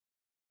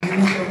We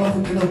are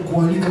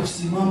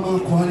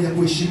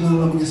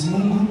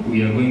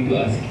going to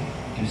ask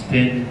to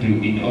stand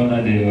in honor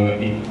of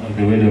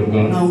the word of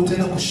God. And you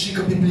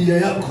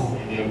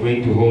are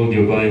going to hold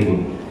your Bible.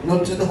 And we are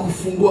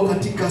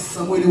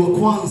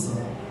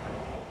going to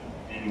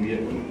read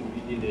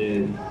in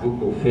the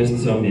book of 1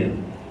 Samuel.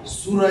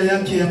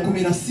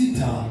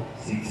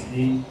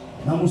 16.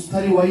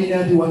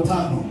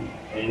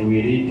 And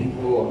we read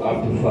 4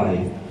 up to 5.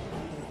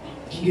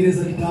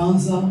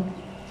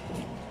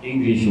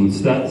 English will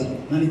start.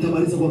 And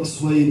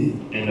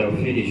I'll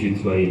finish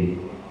with Swahili.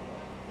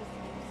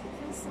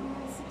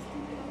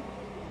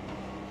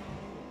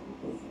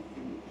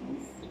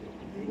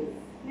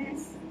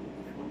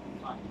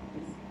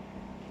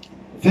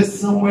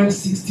 First Samuel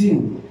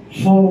 16,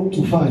 4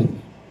 to 5.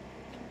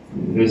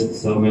 First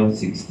Samuel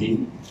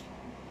 16,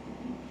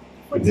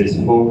 verse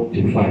 4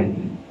 to 5.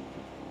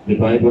 The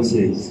Bible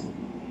says,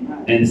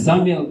 "And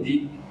Samuel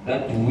did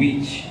that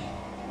which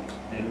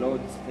the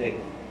Lord spake,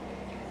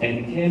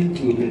 and came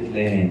to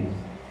Bethlehem.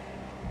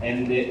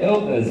 And the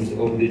elders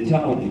of the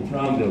town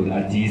trembled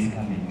at his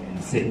coming, and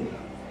said,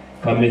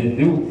 Cometh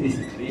thou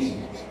peaceably?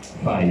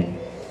 5.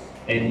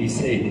 And he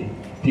said,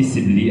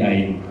 Peaceably I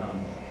am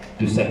come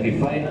to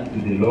sacrifice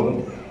unto the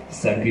Lord.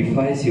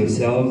 Sacrifice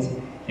yourselves,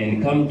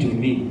 and come to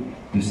me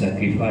to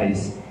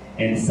sacrifice,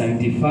 and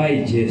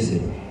sanctify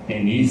Jesse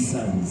and his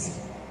sons,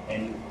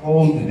 and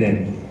called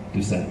them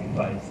to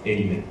sacrifice."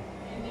 Amen.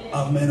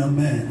 Amen,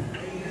 amen.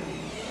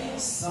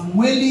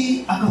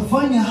 Samueli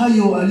akafanya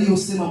hayo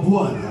aliyosema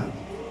Bwana.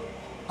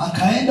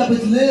 Akaenda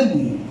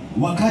Bethlehemu,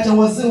 wakaja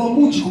wazee wa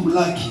mji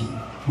kumlaki,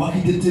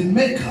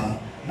 wakitetemeka,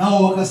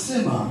 nao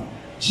wakasema,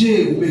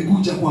 "Je,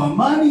 umekuja kwa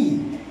amani?"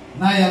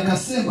 Naye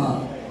akasema,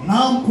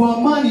 "Naam, kwa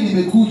amani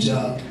nimekuja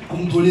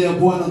kumtolea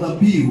Bwana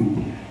dhabihu.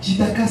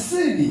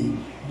 Jitakaseni,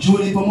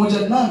 njooni pamoja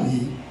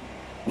nami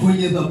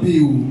kwenye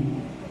dhabihu."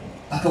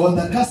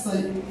 Akawatakasa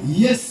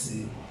Yese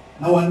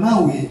na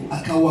wanawe,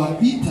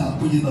 akawaita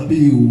kwenye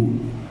dhabihu.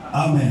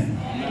 Amen.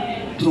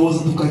 Tunaweza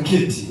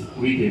tukaketi.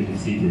 We can be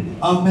seated.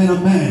 Amen,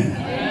 amen.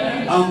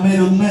 Amen,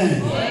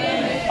 amen.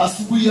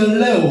 Asubuhi ya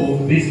leo,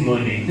 this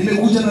morning,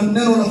 nimekuja na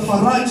neno la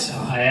faraja.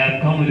 I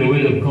have come with a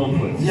word of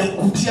comfort. Ya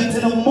kutia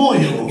tena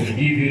moyo. To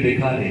give you the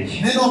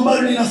courage. Neno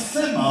ambalo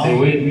linasema, the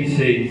word we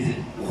say,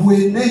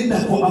 kuenenda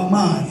kwa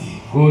amani.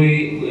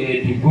 Going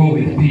to go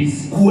with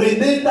peace.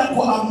 Kuenenda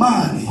kwa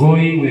amani.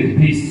 Going with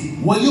peace.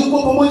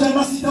 Waliokuwa pamoja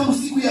nasi tangu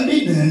siku ya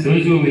Ine,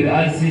 those who with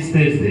us since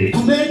Thursday,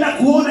 tumeenda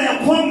kuona ya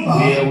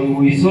kwamba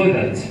we saw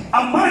that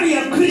amani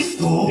ya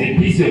Kristo, the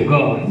peace of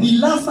God, ni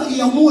lazima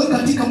iamue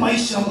katika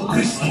maisha ya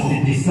Mkristo.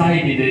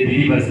 Decide in the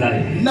believer's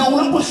life. Na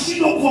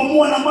unaposhindwa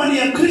kuamua na amani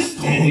ya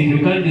Kristo, and if you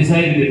can't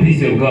decide the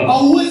peace of God,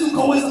 hauwezi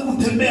ukaweza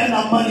kutembea na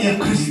amani ya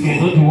Kristo. You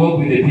cannot walk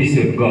with the peace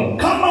of God.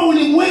 Kama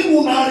ulimwengu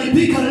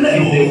unaharibika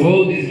leo, if the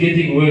world is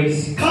getting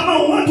worse, kama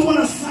watu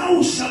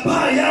wanasahau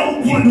shabaha yao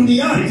kwa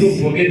duniani,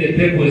 people forget the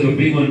purpose of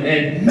being on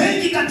earth,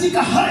 mengi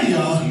katika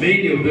haya,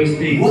 many of those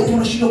things, watu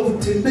wanashindwa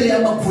kutembea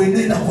ama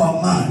kuenenda kwa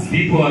amani.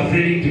 People are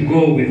failing to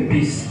go with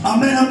peace.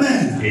 Amen,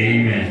 amen.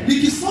 Amen.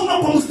 Nikisoma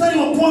kwa mstari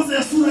wa kwanza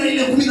ya sura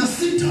ile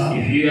 16,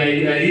 if you I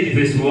read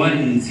verse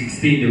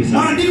 1:16 of Samuel,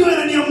 maandiko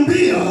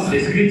yananiambia, the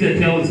scripture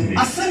tells me,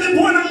 aseme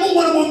Bwana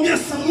Mungu anamwambia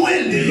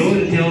Samueli, the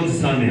Lord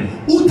tells Samuel,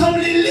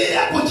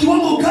 utamlilia kwa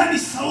kiwango gani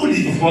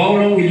Sauli? For how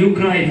long will you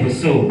cry for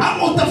Saul?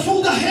 Ama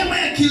utafunga hema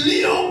ya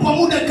kilio kwa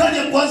muda gani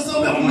kwa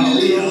sababu ya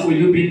kumlilia? How long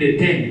will you be in the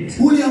tent?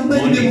 Ule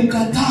ambaye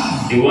nimemkataa.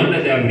 The one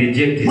that I have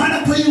rejected. Maana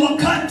kwa hiyo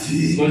wakati,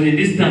 because in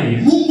this time,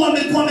 Mungu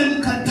amekuwa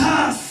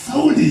amemkataa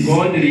Sauli.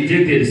 God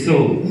rejected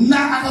Saul.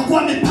 Na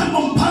akakuwa amepanga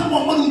mpango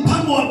ambao ni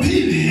mpango wa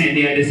pili. And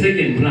he had a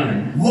second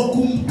plan. Wa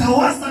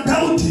kumtawaza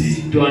Daudi.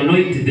 To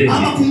anoint David.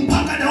 Ama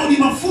kumpaka Daudi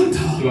mafuta.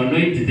 To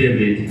anoint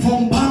David.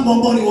 Kwa mpango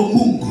ambao ni wa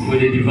Mungu. For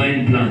the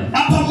divine plan.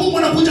 Hapa Mungu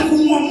anakuja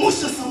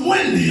kumwamsha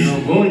Samueli.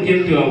 Now God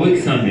came to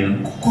awake Samuel.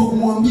 Kwa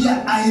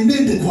kumwambia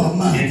aenende kwa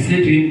amani. And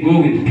said to him, go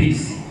with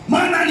peace.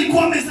 Maana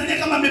alikuwa amesania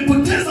kama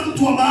amepoteza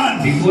mtu wa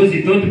maana. Because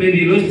he thought maybe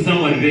he lost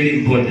someone very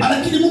important.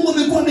 Lakini Mungu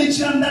amekuwa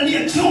amejiandalia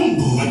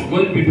chombo. But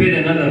God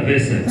prepared another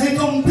vessel. Na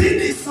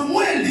ikambidi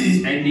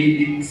Samueli,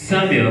 and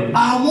Samuel,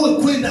 aamue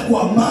kwenda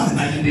kwa amani.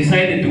 And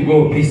decided to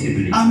go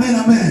peaceably. Amen,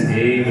 amen.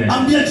 Amen.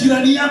 Ambia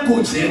jirani yako,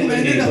 je,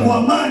 unaenda kwa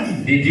amani?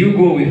 Did you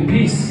go with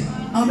peace?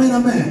 Amen,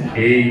 amen.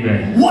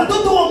 Amen.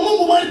 Watoto wa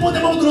Mungu walipote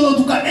ambapo tunaweza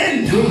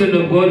tukaenda. Children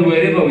of God,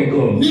 wherever we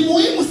go. Ni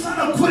muhimu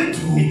sana kwetu.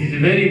 It is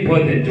very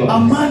important to us.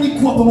 Amani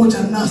kuwa pamoja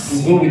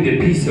nasi. To go with the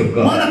peace of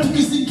God. Maana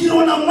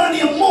tukizingirwa na amani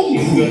ya Mungu,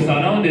 if we are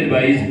surrounded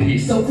by His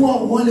peace, tutakuwa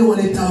wale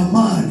waleta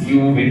amani. You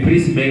will be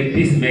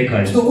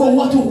peacemakers. Tutakuwa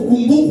watu wa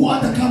kukumbukwa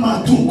hata kama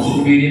hatuko.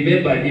 To be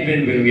remembered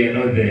even when we are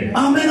not there.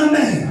 Amen,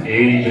 amen.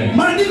 Amen.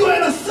 Maandiko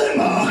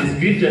yanasema, the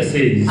scripture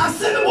says,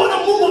 aseme Bwana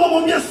Mungu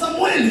anamwambia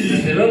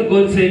Samueli, the Lord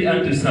God said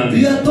unto Samuel,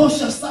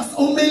 inatosha sasa,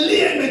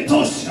 umelia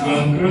imetosha. You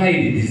have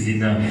cried, it is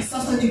enough.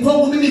 Sasa ni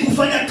kwangu mimi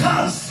kufanya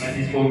kazi. But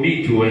it's for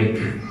me to work.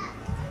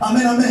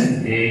 Amen,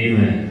 amen.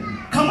 Amen.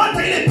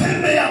 kamata ile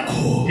pembe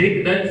yako,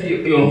 take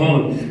that your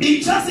horn,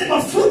 ijaze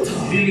mafuta,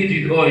 fill it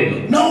with oil,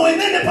 na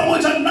uenende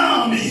pamoja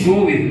nami.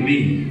 go with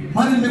me.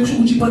 Maana nimekwisha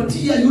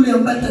kujipatia yule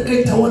ambaye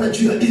atakayetawala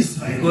juu ya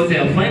Israeli. Because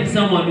I find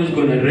someone who's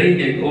going to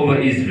reign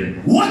over Israel.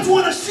 Watu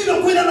wanashindwa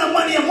kwenda na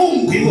amani ya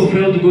Mungu. People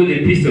fail to go to the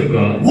peace of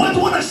God.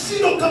 Watu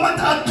wanashindwa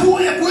kukamata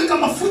hatua ya kuweka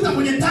mafuta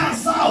kwenye taa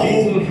zao.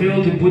 People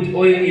fail to put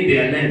oil in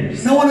their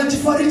lamps. Na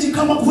wanajifariji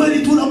kama kweli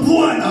tuna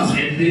Bwana.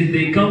 And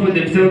they comfort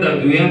themselves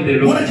that we have the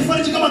Lord.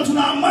 Wanajifariji kama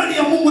tuna amani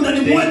ya Mungu ndani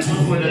mwetu. They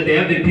comfort that they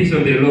have the peace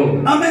of the Lord.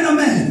 Amen,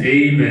 amen.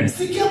 Amen.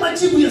 Sikia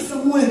majibu ya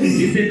Samueli.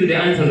 Listen to the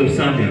answers of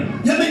Samuel.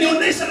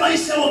 Yamenionyesha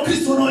maisha ya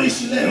Wakristo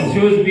wanaoishi It leo.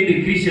 shows me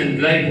the Christian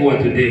life who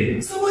are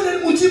today. Samueli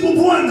alimjibu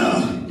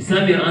Bwana.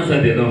 Samuel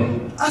answered the Lord.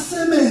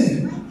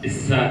 Aseme,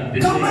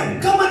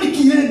 kama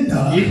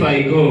nikienda if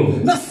I go,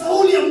 na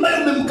Sauli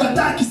ambaye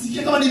umemkataa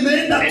akisikia kama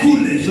nimeenda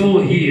kule, so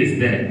he is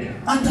dead,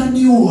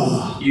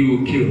 ataniua. he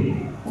will kill me.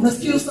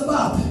 Unasikia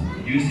sababu?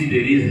 You see the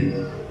reason?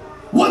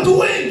 Watu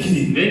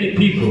wengi, many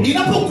people,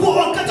 inapokuwa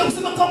wakati wa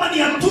kusema kama ni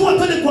hatua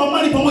twende kwa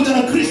amani pamoja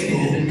na Kristo,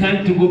 it's time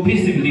to go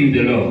peaceably with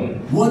the Lord,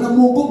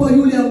 wanamuogopa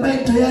yule ambaye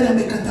tayari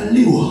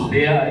amekataliwa.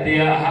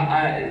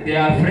 They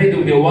are afraid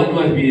of the one who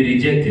has been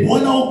rejected.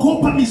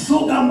 Wanaogopa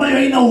misoga ambayo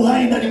haina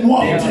uhai ndani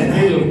mwao They are tena.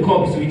 afraid of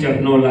corpses which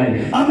have no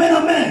life. Amen,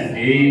 amen.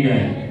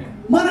 Amen.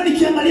 Maana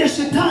nikiangalia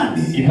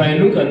shetani, If I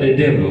look at the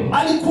devil,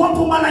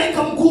 alikuwapo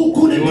malaika mkuu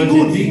kule he was a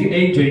mbinguni. big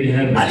angel in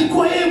heaven.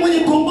 Alikuwa yeye mwenye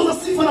kuongoza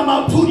sifa na He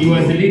maabudu.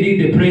 was leading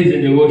the praise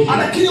and the worship.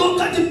 Lakini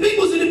wakati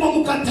mbingu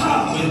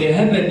zilipomkataa, When the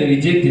heaven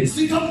rejected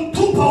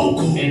zikamtupa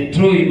huko, and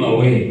throw him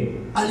away,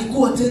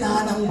 alikuwa tena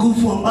hana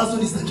nguvu ambazo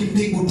ni za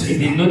kimbingu he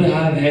did tena. not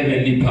have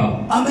heavenly power.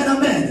 Amen,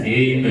 amen.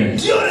 Amen.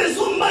 Ndio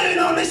rezo ambayo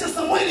inaonyesha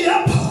Samueli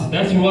hapa.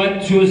 That's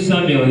what shows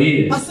Samuel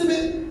here. Aseme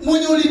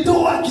mwenye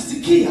ulitoa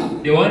akisikia,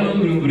 The one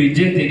who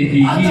rejected, if he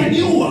hears,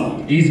 ataniua.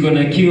 he's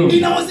gonna kill me.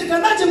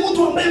 Inawezekanaje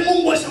mtu ambaye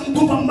Mungu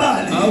ashamtupa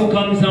mbali How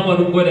come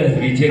someone who God has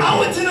rejected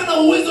awe tena na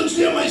uwezo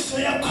juu ya maisha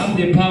yako?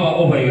 have the power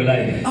over your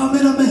life?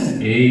 Amen,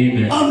 amen.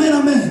 Amen. Amen,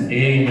 amen.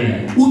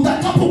 Amen.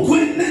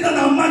 Utakapokwenda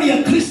na amani ya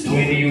Kristo,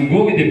 When you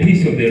go with the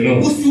peace of the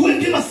Lord,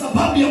 usiweke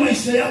masababu ya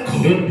maisha yako.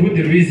 don't put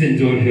the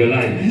reasons of your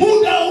life.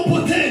 Muda upo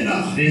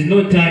tena. There's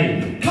no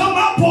time. Kama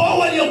hapo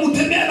awali ya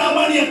kutembea na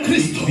amani ya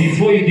Kristo,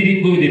 Before you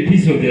didn't go with the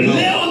peace of the Lord,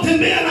 leo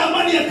tembea na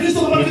amani ya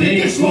Kristo kama vile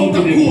today kesho go with the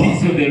utakuwa.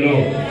 peace of the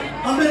Lord.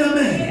 Amen,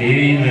 amen.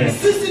 Amen.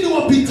 Sisi ni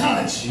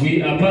wapitaji.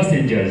 We are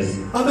passengers.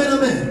 Amen,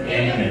 amen.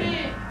 Amen.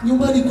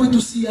 Nyumbani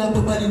kwetu si hapa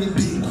bali ni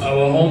mbingu.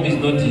 Our home is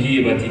not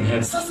here but in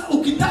heaven. Sasa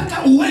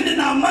ukitaka uende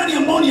na amani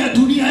ambayo ni ya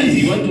dunia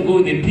hii, You want to go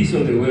with the peace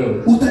of the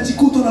world,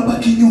 utajikuta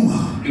unabaki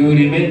nyuma. you will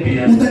remain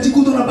behind.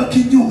 Utajikuta unabaki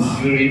nyuma.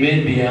 You will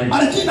remain behind.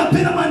 Lakini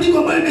napenda maandiko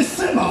ambayo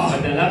imesema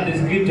But I love the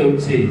scripture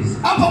which says,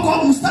 hapa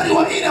kwa mstari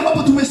wa 4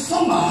 ambapo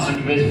tumesoma,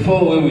 in verse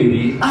 4 where we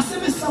read,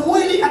 aseme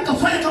Samueli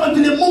akafanya kama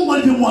vile Mungu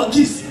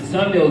alivyomwagiza.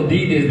 Samuel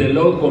did as the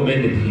Lord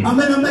commanded him.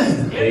 Amen,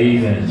 amen.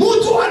 Amen.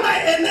 Mtu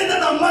anayeenda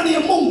na amani ya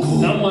Mungu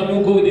Someone who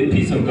goes with the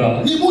peace of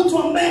God, ni mtu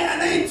ambaye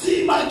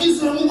anayetii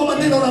maagizo ya Mungu,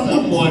 maneno la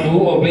Mungu. someone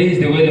who obeys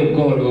the word of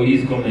God or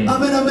his command.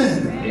 Amen, amen.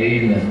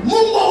 Amen.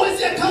 Mungu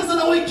hawezi akaanza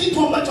na wewe kitu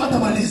ambacho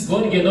hatamaliza.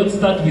 God cannot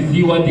start with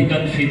you what he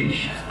can't finish.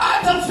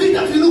 Hata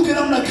vita viluke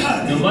namna No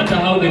gani, matter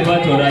how the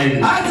battle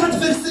rises, hata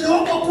adversary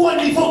wako kuwa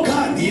ndivyo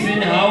gani,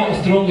 even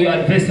how strong your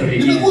adversary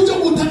is, nimekuja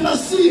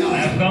kutangazia I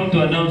have come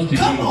to announce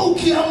to kama you,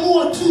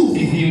 ukiamua tu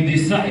if you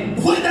decide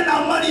kwenda na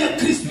amani ya to go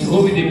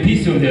Kristo, with the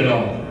peace of the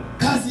Lord,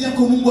 kazi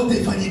yako Mungu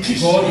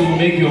ataifanyikisha, God will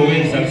make your way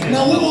na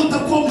successful. wewe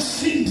utakuwa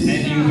mshindi,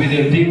 And you will be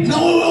the victor. na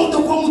wewe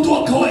utakuwa mtu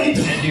wa kawaida,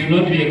 And you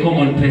will not be a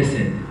common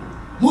person.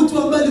 mtu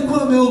ambaye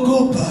alikuwa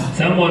ameogopa.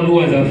 Someone who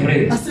was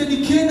afraid. Asa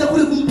nikienda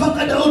kule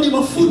kumpaka Daudi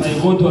mafuta, I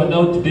go to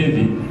anoint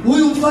David.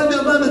 huyu mfalme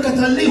ambaye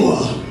amekataliwa,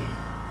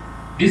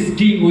 This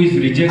king who is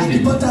rejected,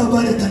 akipata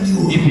habari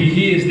ataniua. if he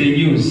hears the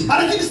news.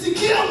 Lakini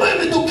sikia ambayo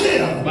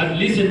imetokea. But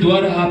listen to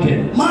what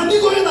happened.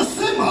 Maandiko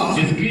yanasema,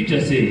 The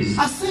scripture says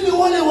aseme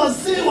wale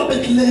wazee wa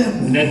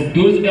Bethlehemu that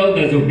those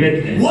elders of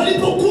Bethlehem,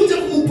 walipokuja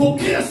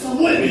kumpokea when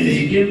Samueli,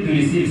 they came to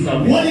receive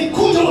Samuel,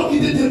 walikuja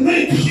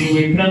wakitetemeka, they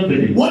were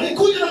trembling.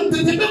 walikuja na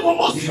mtetemeko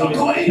ambao They sio were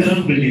kawaida.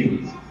 trembling.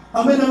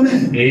 Amen,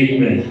 amen.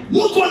 Amen.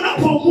 Mtu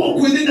anapoamua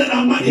kuenenda na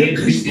amani ya When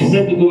we Kristo,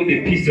 decide to go with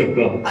the peace of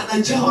God,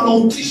 anajawa na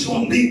utisho wa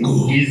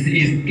mbingu,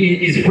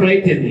 is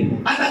frightening.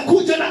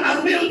 anakuja na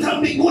armia ya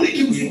mbinguni You go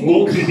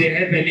ikimzunguka, to the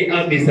heavenly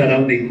army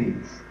surrounding you.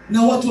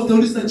 na watu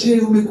watauliza, je,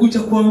 umekuja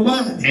kwa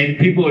amani? And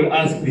people will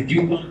ask, did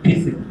you come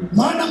peaceably?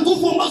 Maana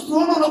nguvu ambazo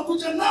tunaona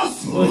unakuja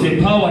nazo Because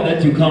the power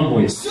that you come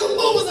with, sio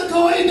nguvu za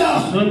kawaida.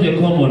 not the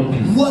common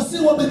peace. Wazee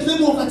wa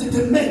Bethlehemu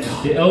wakatetemeka.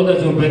 The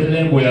elders of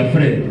Bethlehem were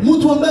afraid.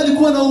 Mtu ambaye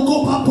alikuwa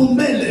anaogopa hapo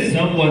mbele,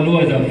 Someone who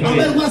was ambaye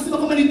afraid, alikuwa anasema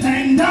kama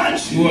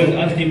nitaendaje, who was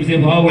asking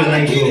himself, how will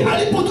I lakini go?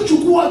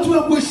 alipotuchukua hatua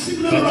ya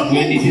kuheshimu neno la But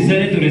when he Mungu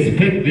decided to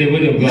respect the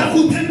word of na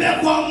God kutembea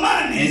kwa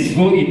amani, and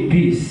go in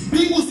peace,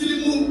 mbingu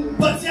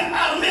zilimpatia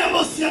armia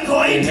ambayo si ya and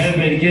kawaida,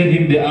 heaven gave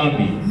him the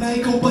army, na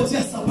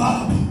ikampatia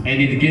sababu.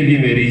 and it gave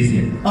him a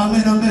reason.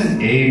 Amen, amen.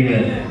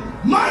 Amen.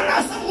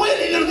 Maana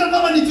Samueli inaonekana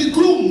kama ni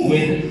vigumu.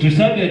 When to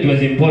Samuel it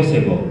was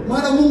impossible.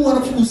 Maana Mungu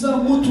anafukuza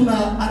mtu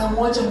na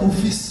anamwacha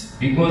ofisi.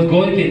 Because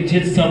God can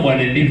change someone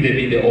and leave them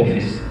in the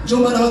office. Ndio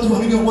maana watu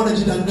wengi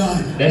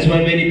wanajidanganya. That's why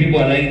many people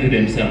are lying to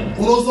themselves.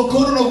 Unaweza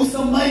kuona unagusa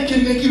mic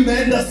ngeki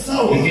unaenda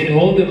sawa. You can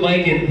hold the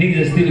mic and things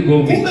are still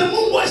going. Kumbe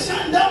Mungu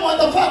ashaandaa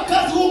atafaa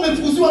kazi wewe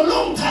umefukuziwa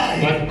long time.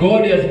 But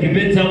God has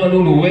prepared someone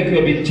who will work you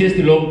have been chased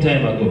a long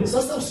time ago.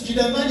 Sasa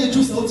usijidanganye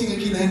tu sauti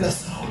ngeki inaenda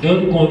sawa.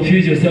 Don't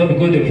confuse yourself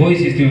because the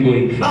voice is still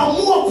going.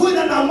 Amua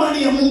kwenda na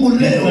amani ya Mungu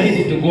leo.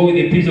 Decide to go with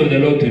the peace of the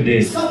Lord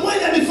today. Samuel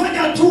amefanya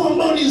hatua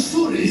ambayo ni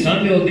nzuri.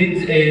 Samuel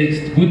did a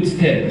good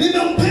step.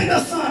 Ninampenda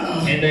sana.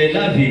 And I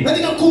love him. Na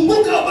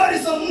nikakumbuka habari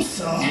za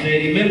Musa. And I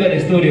remember the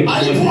story of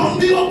Moses.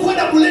 Alipoambiwa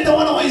kwenda kuleta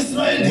wana wa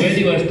Israeli. When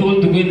he was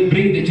told to go and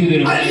bring the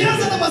children of Israel.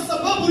 Alianza na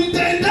masababu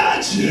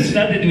nitaendaje? He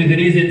started with the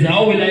reasons,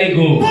 how will I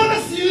go? Mbona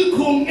sijui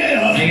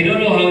kuongea? I don't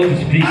know how to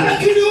speak.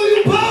 Lakini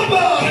huyu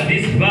baba But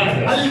this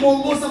father,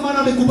 alimuongoza maana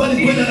amekubali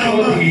he kwenda na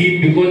showed amani.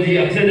 him because he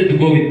accepted to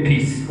go with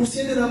peace.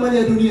 Usiende na amani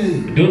ya dunia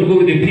hii. Don't go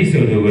with the peace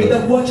of the world.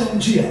 Itakuacha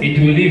njia. It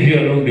will leave you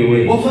along the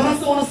way.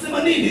 Wafaransa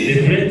wanasema nini?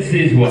 The French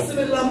says what?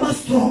 Wanasema la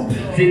mastrompe.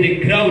 Say the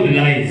crowd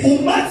lies.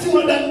 Umati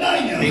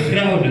unadanganya. The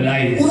crowd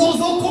lies.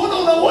 Unaweza kuona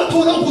una watu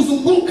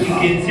wanaokuzunguka.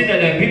 You can see that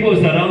there are people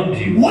surround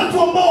you. Watu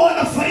ambao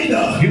wana faida.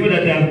 People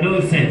that have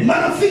no sense.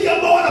 Marafiki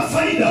ambao wana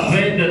faida.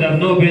 Friends that have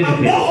no benefit.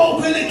 Ambao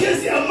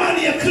hawakuelekezi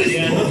amani ya They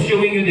Kristo. are not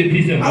showing you the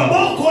peace of God.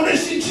 Ambao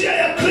kuonesha njia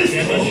ya They are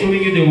Kristo. not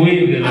showing you the way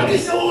of the Lord.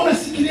 Akisha wao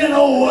unashikilia na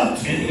wao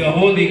watu. And you are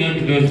holding on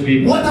to those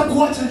people.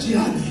 Watakuacha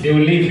njiani. They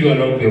will leave you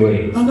along the way.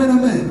 Amen,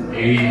 amen.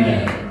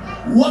 Amen.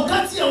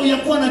 Wakati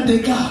hauyakuwa na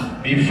deka.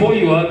 Before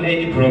you have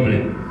any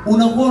problem,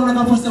 Unakuwa na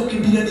nafasi ya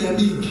kukimbilia ni ya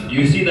mingi.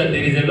 you see that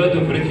there is a lot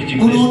of refugee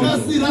Unaona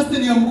places. si rasta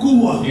ni ya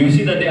mkubwa. You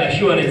see that the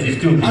assurance is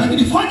too big.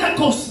 Lakini fanya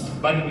kosa.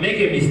 But make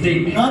a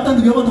mistake. Na hata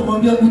ndugu yako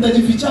atakwambia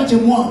utajifichaje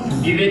mwangu.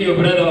 Even your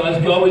brother will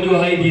ask you, how will you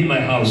hide in my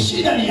house?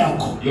 Shida ni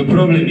yako. Your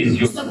problem is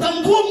yours.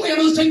 Satambua mwenye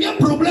anachangia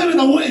problemi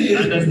na wewe.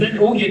 Understand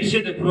who can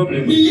share the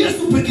problem? Ni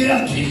Yesu peke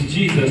yake. It's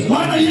Jesus.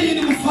 Maana yeye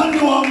ni mfalme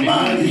wa Because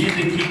amani. he is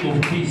the King of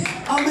peace.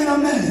 Amen,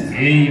 amen.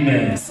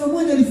 Amen.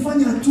 Samuel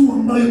alifanya hatua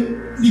ambayo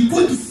ni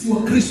kwetu sisi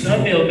wa Kristo.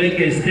 Samuel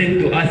make a step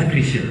to us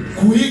Christians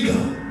Kuiga.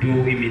 to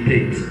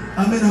imitate.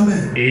 Amen,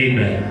 amen.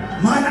 Amen.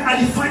 Maana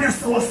alifanya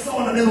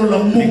sawasawa na neno la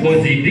Mungu.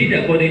 Because he did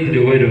according to the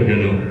word of the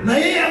Lord. Na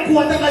yeye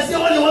hakuwatangazia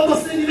wale watu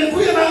wasema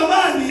nimekuja na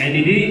amani. And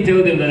he didn't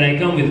tell them that I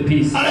come with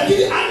peace.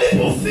 Lakini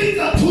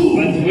alipofika tu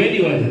But when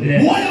he was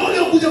there, wale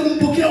waliokuja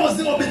kumpokea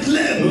wazee wa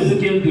Bethlehem those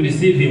who came to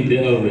receive him, the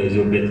elders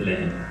of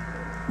Bethlehem,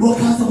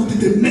 wakaanza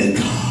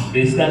kutetemeka.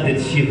 they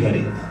started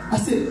shivering.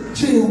 Ase,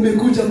 je,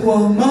 umekuja kwa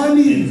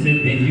amani? And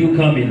said, did you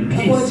come in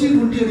peace?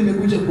 Akawajibu, ndio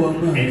nimekuja kwa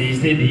amani. And he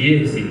said,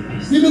 yes, in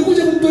peace.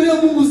 Nimekuja kumtolea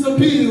Mungu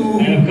dhabihu.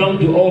 I have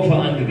come to offer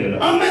unto the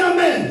Lord. Amen,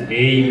 amen.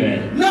 Amen.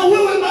 Na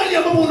wewe mahali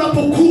ambapo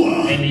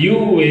unapokuwa, And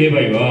you,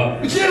 wherever you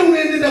are, je,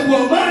 unaenda kwa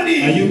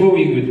amani? are you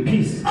going with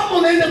peace? Ama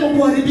unaenda kwa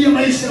kuharibia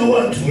maisha ya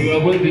watu? Or you are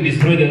going to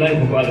destroy the life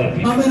of other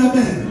people? Amen,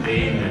 amen.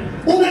 Amen.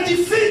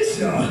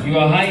 Unajificha. You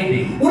are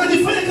hiding.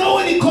 Unajifanya kama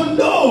wewe ni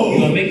kondoo.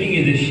 You are making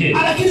it a shame.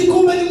 Lakini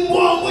kumbe ni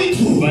mbwa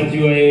mwitu. But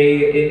you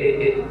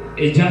are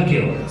a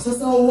jackal.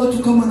 Sasa watu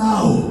kama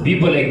nao,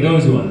 People like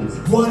those ones,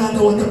 Bwana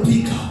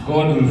atawatapika.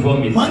 God will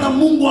vomit. Maana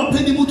Mungu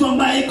hapendi mtu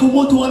ambaye iko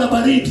moto wala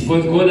baridi.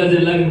 Because God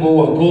doesn't like people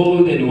who are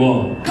cold and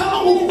warm.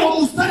 Kama Mungu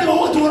kwa mstari wa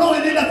watu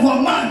wanaoenenda kwa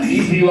amani,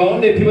 If you are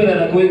only people that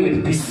are going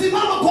with peace,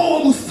 simama kwa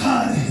huo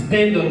mstari.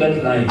 stand on that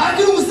line.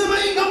 Lakini useme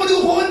hii kama ndio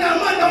kuona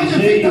amani na You say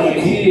uje you are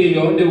huko. here, you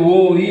are on the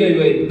wall, here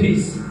you are in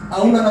peace.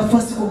 Hauna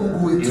nafasi kwa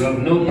Mungu You wetu.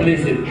 have no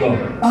place in God.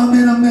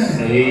 Amen, amen.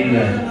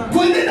 Amen.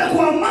 Kuenenda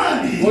kwa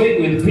amani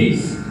Going with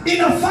peace,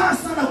 inafaa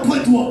sana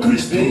kwetu wa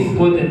Kristo. very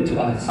important to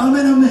us.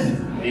 Amen, amen.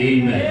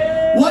 Amen.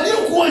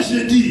 Waliokuwa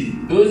jeudi,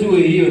 Those who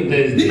were here on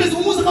Thursday,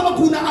 nimezungumza kama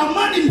kuna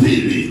amani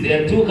mbili there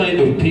are two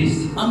kinds of peace.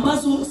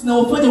 ambazo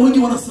zinawafanya wengi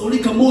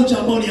wanasaulika, moja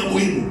ambayo ni ya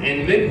muhimu.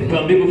 And make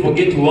some people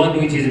forget one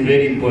which is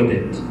very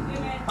important.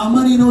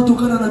 Amani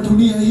inayotokana na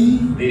dunia hii,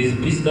 There is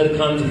peace that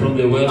comes from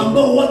the world,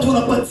 ambao watu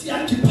wanapatia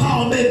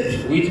kipao mbele,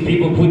 which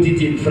people put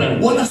it in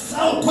front.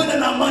 wanasahau kwenda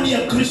na amani ya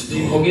Kristo.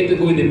 They forget to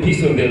go with the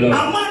peace of the Lord.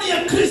 Amani ya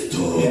Kristo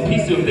The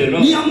peace of the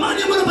Lord. ni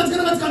amani ambayo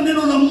inapatikana katika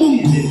neno la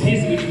Mungu. The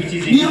peace which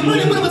is in Ni the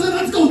amani ambayo Lord. inapatikana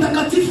katika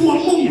utakatifu wa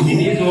Mungu.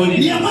 It is holy.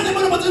 Ni amani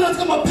ambayo inapatikana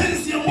katika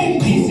mapenzi ya Mungu.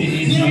 peace in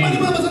His Ni amani will. ambayo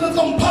inapatikana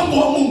katika mpango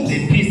wa Mungu. The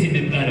peace in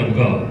the plan of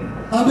God.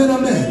 Amen,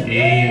 amen.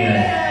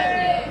 Amen.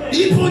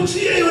 Ipo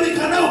njia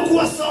ionekanayo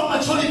kuwa sawa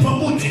machoni pa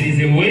mtu, There is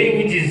a way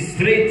which is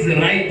straight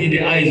right in the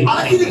eyes of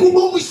lakini God.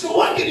 kumbe mwisho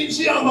wake ni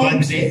njia ya But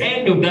mauti. the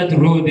end of that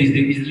road is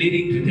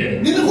leading to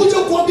death. Nimekuja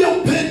kuambia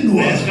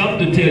mpendwa, I have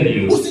come to tell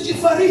you,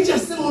 usijifariji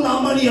asema una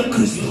amani ya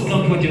Kristo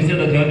comfort yourself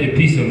that you have the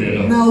peace of the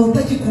Lord. na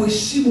hutaki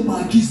kuheshimu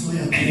maagizo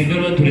yake. And you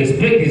don't want to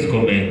respect His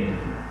command.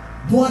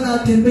 Bwana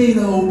atembei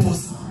na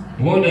waoposa.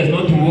 God does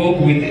not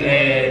walk with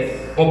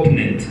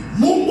opponent.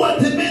 Mungu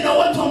atembee na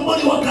watu ambao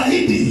ni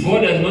wakaidi.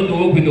 God does not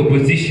walk with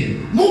opposition.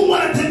 Mungu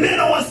anatembea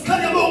na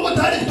waskari ambao wako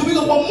tayari kutumia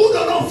kutumika kwa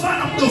muda unaofaa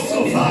na muda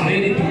usiofaa.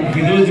 Ready to,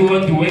 for those who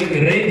want to work,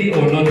 ready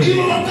or not ready.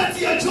 Iwe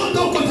wakati ya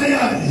joto uko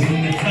tayari.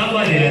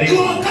 Summer they are ready.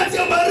 Iwe wakati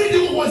ya baridi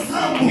uko kwa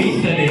zamu.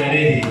 Winter they are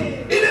ready.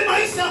 Ile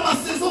maisha ya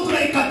masezo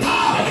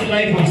tunaikataa. That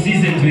life of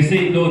seasons we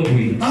say no to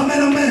it.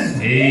 Amen, amen.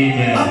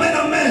 Amen. Amen,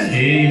 amen.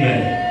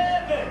 Amen.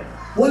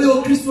 Wale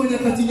wa Kristo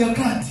nyakati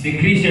nyakati. The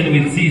Christian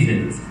with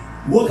seasons.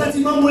 Wakati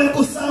mambo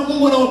yako sawa,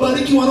 Mungu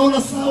anawabariki,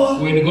 wanaona sawa.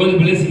 When God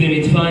blesses them,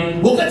 it's fine.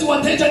 Wakati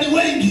wateja ni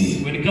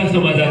wengi, When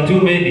customers are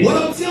too many,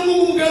 wanamtia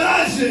Mungu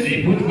mgaraje.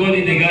 they put God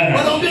in the garage.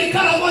 Wanaambia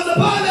ikala kwanza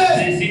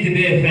pale. They sit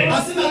there first.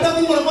 Asina hata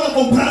Mungu anakuwa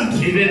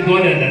comprendre. Even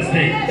God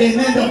understands.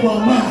 Enenda kwa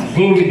amani.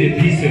 Go with the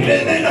peace of God.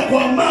 Enenda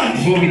kwa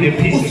amani. Go with the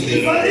peace of God.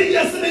 Usifariji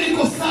aseme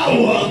niko Don't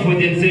sawa. ask for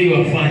them, say you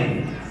are fine.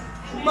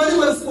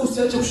 Maandiko yanasema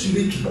usiache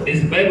kushiriki.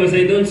 This Bible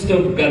says don't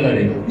stop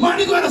gathering.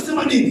 Maandiko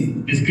yanasema nini?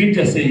 The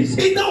scripture says,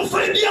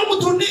 Itamfaidia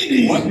mtu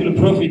nini? what will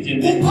profit him?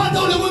 If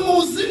Kupata ulimwengu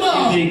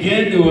uzima. they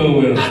gain the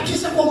world,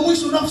 Akisha kwa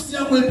mwisho nafsi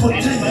yako and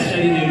ipotee.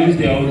 finally they lose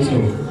their own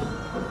soul.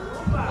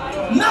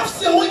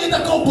 Nafsi ya wenye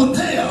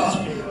itakaopotea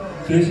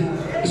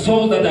The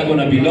soul that are going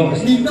to be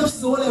lost, ni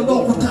nafsi wale ambao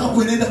kutaka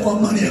kuenenda kwa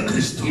amani ya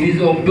Kristo. it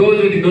is of those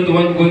who did not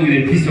want to go with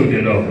the peace of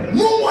the Lord.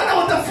 Mungu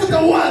anawatafuta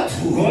watu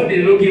God is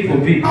looking for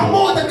people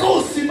ambao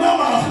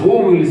watakaosimama. who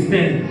will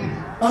stand.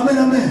 Amen,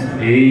 amen.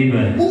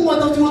 Amen. Mungu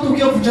anatafuta watu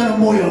ukiwa vijana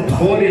moyo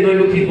hapa. God is not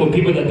looking for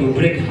people that will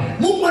break heart.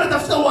 Mungu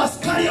anatafuta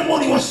waaskari ambao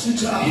ni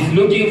washujaa. He's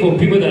looking for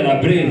people that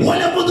are brave,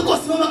 Wale ambao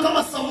tukosimama kama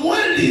who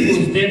Samueli.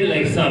 stand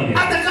like Samuel.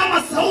 Hata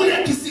kama Sauli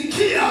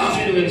akisikia,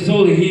 And when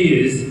Saul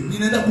hears,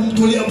 ninaenda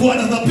kumtolea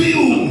Bwana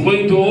dhabihu. I'm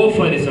going to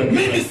offer the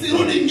sacrifice. Mimi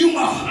sirudi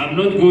nyuma. I'm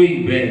not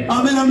going back.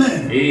 Amen,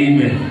 amen.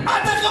 Amen.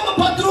 Hata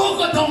kama patro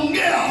wako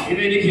ataongea.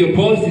 Even if your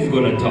boss is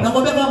going to talk,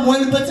 Nakwambia kama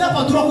mwelipatia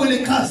patro wako ile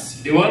kazi.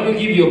 the one who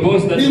give your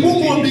boss that Ni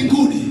Mungu wa opportunity,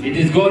 mbinguni. it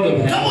is God of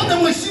heaven. Kama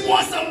utamheshimu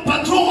hasa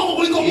patro wako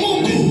kuliko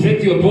Mungu,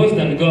 Respect your boss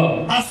than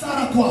God.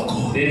 hasara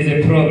kwako. There is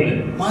a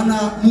problem.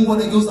 Maana Mungu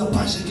anageuza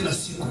pasha kila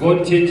siku.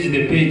 God changes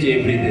the page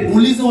every day.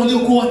 Uliza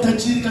waliokuwa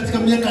watajiri katika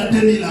miaka ya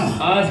 10,000.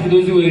 Ask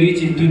those who were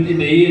rich in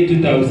the year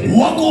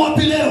 2000. Wako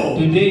wapi leo?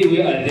 Today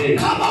we are there.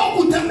 Kama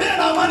hukutembea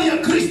na amani ya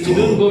Kristo, You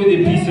don't go with the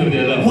peace of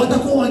the Lord.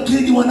 watakuwa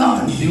wageni wa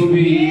nani? They will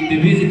be the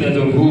visitors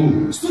of who?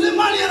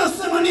 Sulemani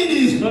anasema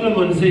nini?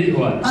 Solomon says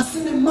what?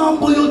 Aseme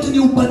mambo yote ni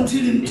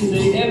ubatili He mtupu.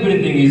 says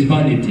everything is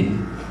vanity.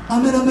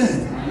 Amen, amen.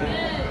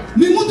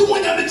 Ni mtu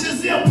mwenye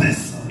amechezea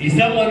pesa. He's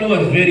someone who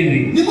was very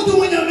rich. Ni mtu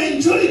mwenye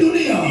ameenjoy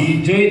dunia. He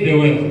enjoyed the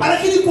wealth.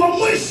 Lakini kwa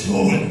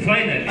mwisho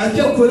Finally,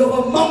 akia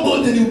kuelewa mambo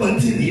yote ni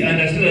ubatili. he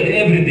understood that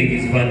everything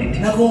is vanity.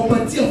 Na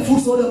kuwapatia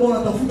fursa wale ambao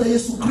wanatafuta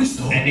Yesu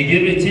Kristo. And he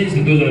gave a chance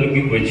to those who are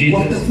looking for Jesus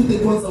Watafute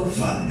kwanza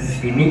ufalme.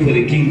 to look for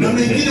the Na kingdom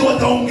mengine first.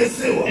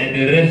 wataongezewa. And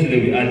the rest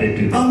will be added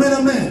to them. Amen,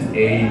 amen.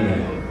 Amen.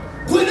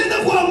 Kuenenda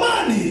kwa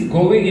amani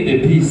Going in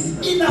the peace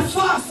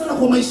inafaa sana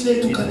kwa maisha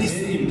yetu is kanisa.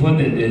 very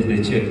important as the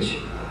church.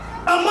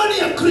 Amani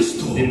ya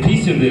Kristo The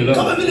peace of the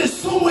kama Lord vile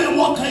somo ya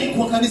mwaka hii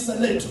kwa kanisa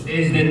letu.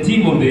 is the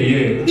theme of the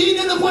year. Hii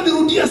inaenda kuwa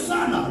nirudia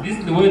sana. This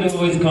is the word that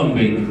always come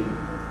back.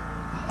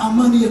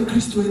 Amani ya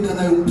Kristo enda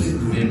nayo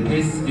upendo.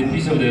 The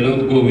peace of the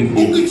Lord go with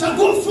you.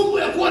 Ukichagua fungu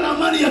ya kuwa na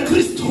amani ya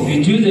Kristo, If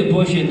you choose a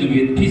portion to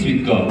be at peace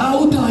with God,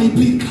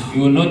 hautaaibika.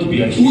 you will not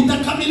be ashamed.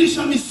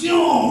 Utakamilisha mission.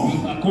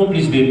 You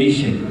accomplish the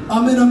mission.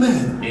 Amen,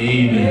 amen.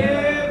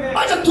 Amen.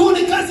 Acha tuone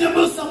kazi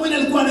ambayo Samuel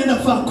alikuwa anaenda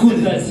faa kule.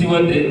 Let's see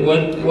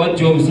what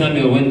job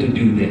Samuel went to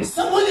do there.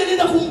 Samuel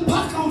alienda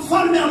kumpaka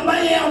mfalme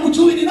ambaye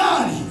hamjui ni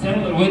nani.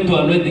 Samuel went to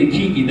anoint the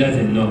king he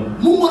doesn't know.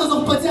 Mungu anaweza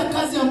kupatia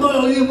kazi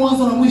ambayo yeye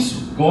mwanzo na mwisho.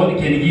 God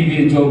can give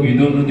you a job you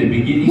don't know the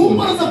beginning.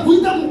 Mungu anaweza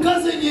kuita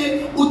mkazi yenye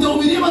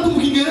utahubiria watu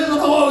Kiingereza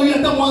na wao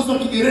hata mwanzo wa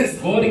Kiingereza.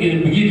 God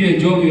can give you a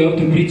job you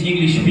have to preach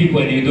English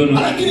people and you don't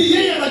know. Lakini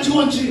yeye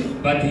anajua njia.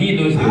 But he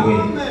knows the way.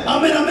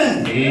 Amen,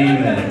 amen.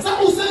 Amen. Sasa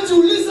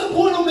usijiulize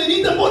mbona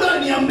umeniita, mbona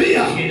niambia.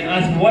 You can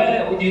ask why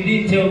you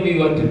didn't tell me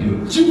what to do.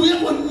 Jibu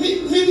yako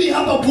mimi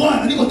hapa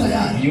Bwana niko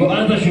tayari. Your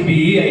answer should be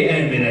here I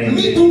am and I am.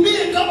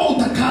 Nitumie kama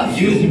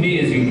utakavyo. Use me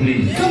as you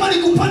please. Kama ni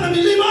kupanda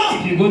milima,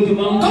 If you go to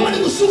kama mountains,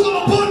 ni kushuka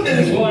mabonde.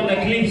 you go under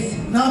cliffs.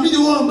 Naamini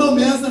wewe ambao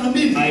umeanza na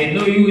mimi, I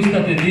know you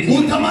started this.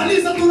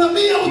 utamaliza tu na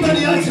mimi au You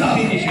utaniacha.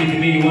 finish with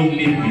me, you won't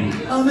leave me.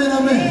 Amen,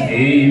 amen.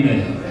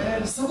 Amen.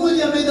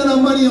 Samueli ameenda na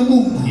amani ya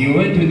Mungu. You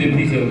went with the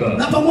peace of God.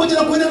 Na pamoja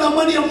na kuenda na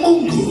amani ya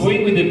Mungu,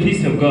 Going with the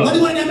peace of God.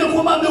 Mungu ananiambia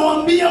kwamba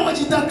amewaambia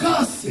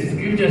wajitakase.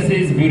 Scripture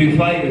says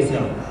purify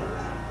yourself.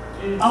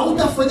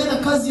 Hautafanya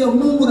kazi ya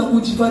Mungu na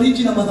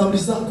kujifariji na madhambi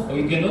zako. Or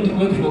you cannot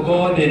work for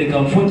God and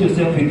comfort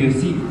yourself with your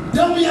sin.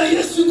 Damu ya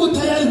Yesu iko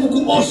tayari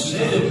kukuosha.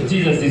 The blood of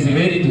Jesus is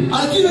ready to.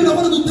 Lakini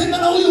unaona tutenga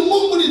na huyu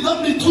Mungu ni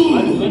dhambi tu.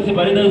 When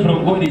separated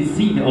from God is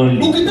sin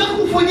only. Ukitaka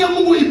kufanyia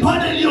Mungu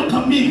ibada iliyo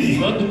kamili,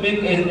 You want to make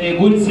a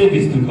good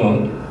service to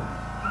God.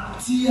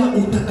 tia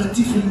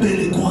utakatifu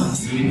mbele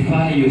kwanza.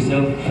 Purify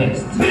yourself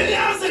first. Mbele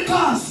anze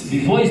kazi,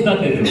 before he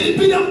started,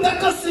 ilibidi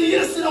amtakase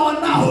Yesu na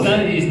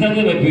wanawe. he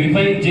started by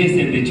purifying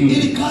Jesse and the Ili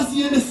children, kazi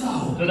iende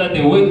sawa. so that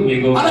the work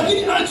may go.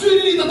 Lakini ajui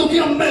nini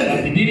itatokea But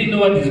mbele. he didn't know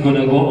what is going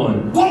to go on.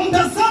 Kwa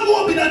mtazamo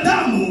wa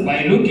binadamu,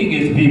 By looking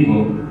at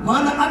people,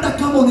 maana hata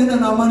kama unaenda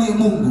na amani ya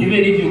Mungu,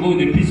 even if you go with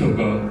the peace of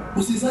God,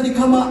 usizani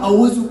kama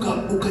hauwezi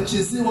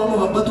ukachezewa ama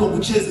watu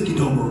wakucheze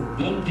kidogo.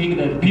 don't think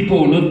that people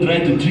will not try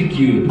to trick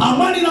you.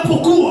 Amani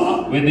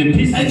inapokuwa, When the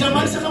peace is,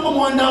 haijamaanisha kama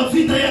mwandaa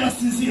vita yeye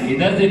anasinzia. it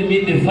doesn't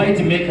mean the fight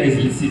maker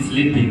is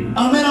sleeping.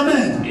 Amen,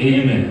 amen.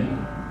 Amen.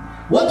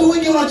 Watu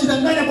wengi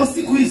wanajidanganya kwa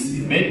siku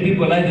hizi. Many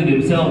people lie to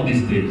themselves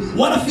these days.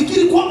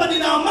 Wanafikiri kwamba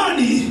nina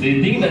amani.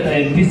 They think that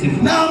I am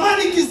peaceful. Na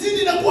amani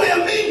kizidi na kuwa ya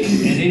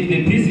mingi. And if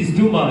the peace is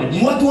too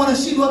much, Watu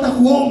wanashindwa hata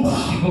kuomba.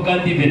 people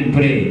can't even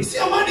pray. Si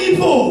amani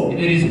ipo.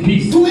 There is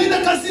peace. Tumeenda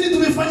kazini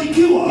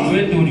tumefanikiwa. You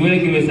went to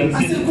work, you were Ase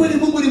successful. kweli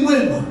Mungu ni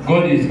mwema.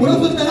 God is good.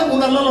 Unapotaka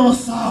unalala na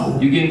sahau.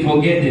 You can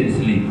forget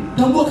and sleep.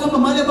 Tambua kama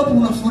mahali ambapo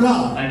una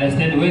furaha.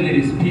 Understand where there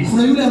is peace.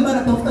 Kuna yule ambaye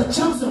anatafuta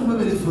chance ya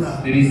kubeba ile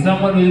furaha. There is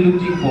someone who is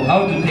looking for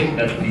how to take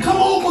that peace.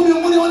 Kama uko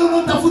miongoni wale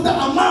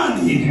wanaotafuta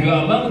amani, If you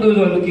are among those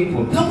who are looking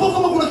for peace, tambua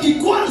kama kuna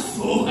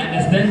kikwazo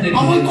understand that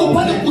ambacho it iko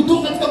pale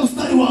kutoka katika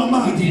mstari wa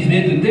amani. is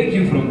there to take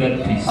you from that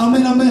peace.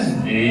 Amen, amen.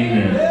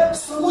 Amen.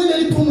 Samueli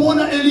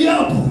alipomuona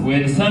Eliabu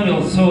When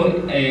Samuel saw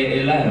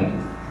Eliab,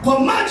 kwa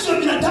macho ya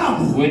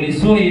binadamu, when he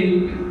saw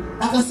him,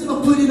 akasema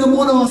kweli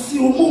namuona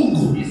wasio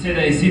Mungu. he said,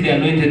 I see the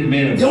anointed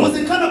man of God.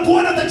 Yawezekana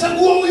Bwana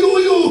atachagua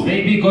huyu.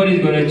 Maybe God is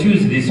going to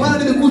choose this Bwana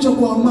one nimekuja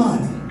kwa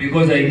amani.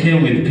 because I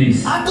came with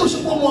peace. Hata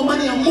ushakuwa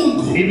muamani ya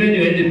Mungu, Even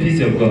you had the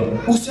peace of God.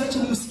 usiache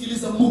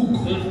kumsikiliza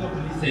Mungu. Don't stop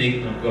listening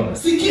of God.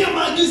 Sikia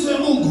maagizo ya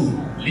Mungu.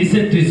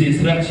 Listen to his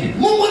instruction.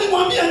 Mungu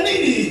alimwambia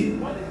nini?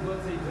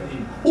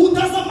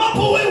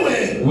 Utazamapo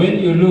wewe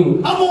When you look,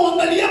 ama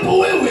uangaliapo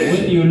wewe,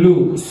 when you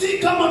look, si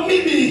kama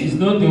mimi. it's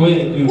not the way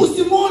I do.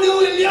 Usimwone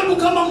huyu Eliabu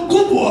kama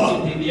mkubwa,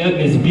 Eliab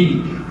is big,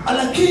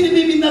 lakini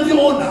mimi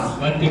ninavyoona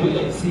but the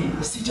way I see,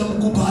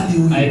 sijamkubali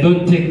huyu. I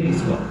don't take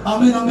this one.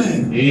 Amen,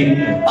 amen.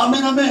 Amen.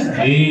 Amen, amen.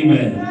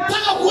 Amen.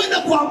 Taka kuenda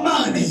kwa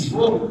amani.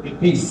 The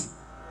peace.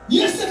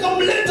 Yesu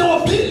akamleta wa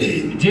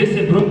pili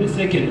Jesse brought the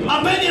second one.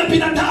 ambaye ni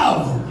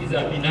Abinadabu. He's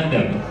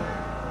Enenda.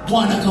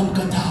 Bwana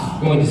akamkataa.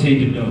 God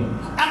said no.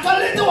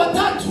 Akaleta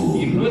watatu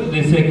He brought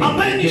the second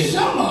ambaye ni one,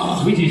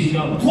 Shama. which is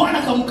Shammah. Bwana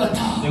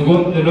akamkataa.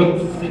 The Lord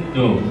said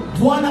no.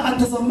 Bwana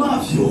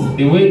atazamavyo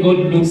The way God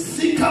looks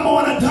si kama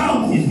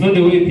wanadamu. is not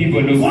the way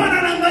people look. Bwana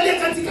anaangalia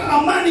katika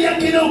amani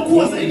yake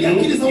inayokuwa zaidi ya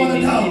akili za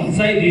wanadamu.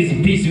 Inside his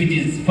peace, which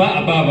is far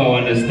above our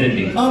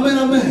understanding. Amen,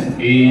 amen.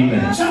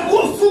 Amen.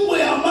 Chagua fungo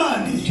ya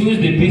amani Choose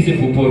the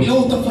peaceful na portion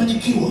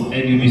utafanikiwa.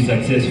 and you'll be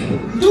successful.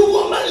 Ndugu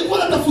ambaye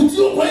alikuwa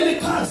anatafutiwa kwa ile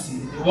kazi,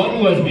 The one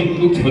who was being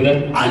looked for that,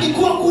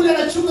 alikuwa kule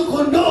anachunga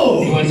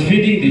kondoo. he was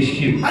feeding the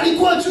sheep.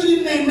 Alikuwa ajui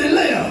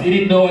linaendelea. He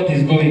didn't know what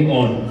is going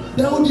on.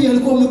 Daudi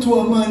alikuwa mtu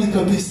wa amani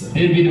kabisa.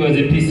 David was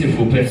a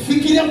peaceful person.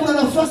 Fikiria kuna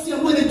nafasi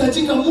ambayo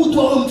inahitajika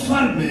mtu awe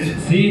mfalme.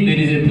 See,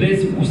 there is a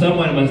place where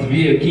someone must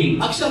be a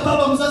king. Akisha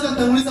baba mzazi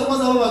anatanguliza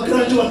kwanza baba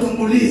graduate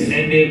watangulie.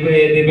 And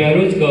the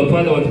biological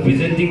father was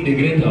presenting the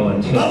greater one.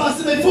 Baba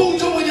asema ifunge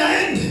mtu mwenye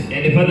aende.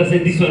 And the father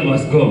said, this one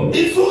must go.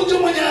 Ifunge mtu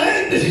mwenye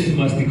aende. This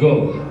must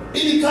go.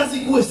 Ili kazi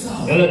ikuwe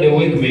sawa. So that the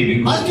work may be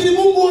good. Lakini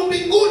Mungu wa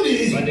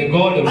mbinguni But the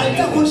God of alitaka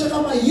heaven kuonyesha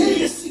kama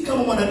yeye si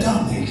kama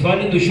mwanadamu. is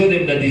wanting to show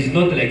them that he's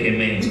not like a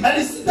man.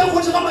 Alitaka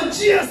kuonyesha kama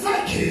njia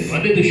zake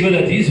Wanted to show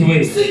that his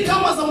way si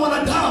kama za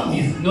mwanadamu.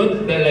 is not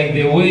like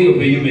the way of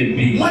a human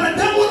being.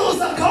 Mwanadamu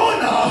anaweza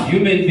kaona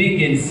Human being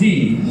can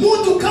see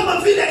mtu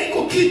kama vile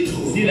haiko kitu.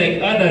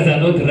 like others are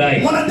not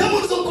right. Mwanadamu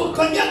anaweza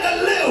kukanyaga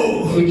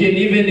leo, We can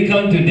even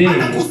come today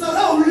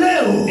anakusahau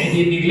leo, and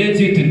he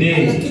neglects you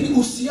today. lakini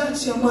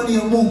usiache amani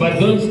ya Mungu. But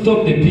don't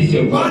stop the peace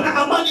of God. Maana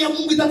amani ya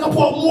Mungu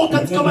itakapoamua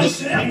katika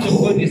maisha If yako,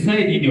 God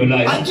decide in your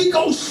life,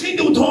 hakika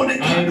ushindi I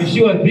utaonekana. am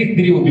sure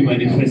victory will be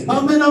manifested.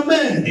 Amen,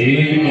 amen.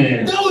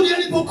 Amen. Daudi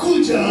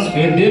alipokuja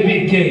When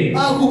David came,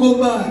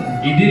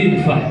 hakugombana. he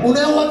didn't fight.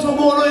 Unao watu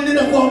ambao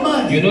wanaoenenda kwa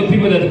amani You know,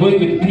 people that go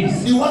with peace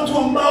ni watu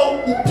ambao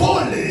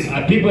upole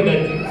are people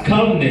that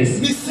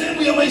calmness ni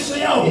sehemu ya maisha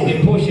yao, is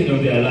a portion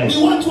of their life.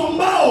 ni watu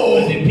ambao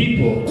But the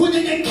people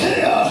kunyenyekea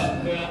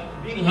they are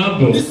being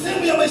humble ni is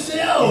sehemu ya maisha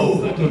yao,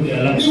 part of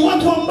their life. ni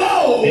watu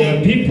ambao They are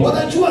people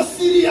wanajua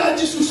siri ya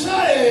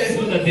ajishushaye.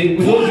 so that they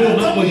those who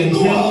humble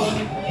themselves,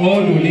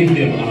 God will lift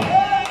them up.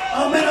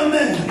 Amen,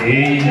 amen.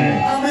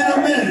 Amen. Amen,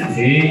 amen.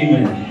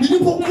 Amen.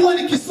 Nilipokuwa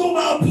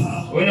nikisoma hapa,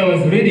 When I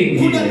was reading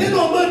kuna here,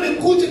 neno ambayo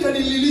imekuja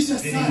kanililisha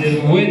there sana. is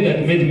a word that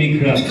made me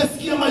cry.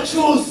 Nikasikia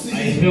machozi.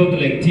 I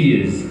felt like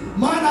tears.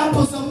 Maana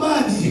hapo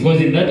zamani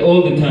Because in that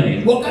all the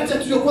time, wakati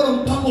hatujakuwa na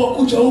mpango wa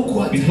kuja huku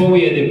hata. before we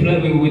had a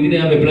plan, we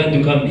didn't have a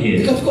plan to come here.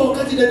 Ikafika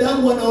wakati dada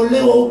yangu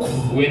anaolewa huku.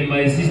 When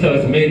my sister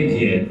was married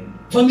here,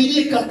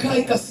 Familia ikakaa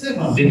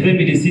ikasema, the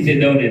family seated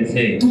down and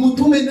said,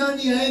 tumtume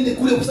nani aende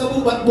kule kwa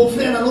sababu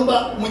boyfriend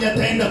anaomba mwenye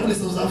ataenda kule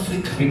South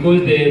Africa.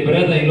 because the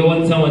brother-in-law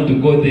wants someone to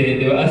go there,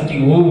 they were asking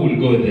who will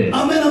go there.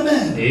 Amen,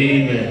 amen.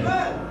 Amen.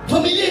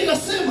 Familia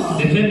ikasema,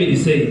 the family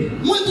said,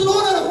 mtu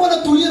unaona anakuwa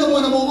anatulia na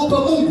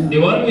mwanamwogopa Mungu. the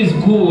one who is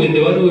cool and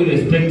the one who will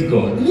respect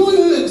God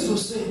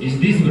is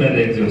this brother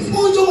Exorcist.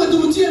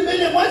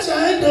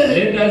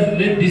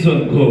 Let this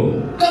one go.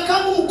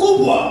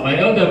 My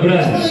elder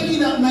brother,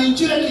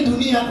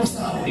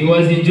 he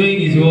was enjoying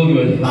his world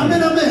with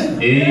Amen, amen.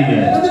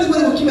 Amen.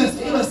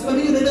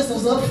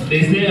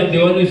 They say I'm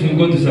the one who should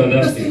go to South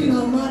Africa.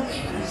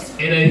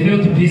 And I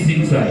felt peace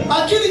inside.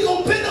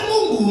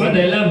 But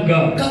I love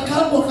God.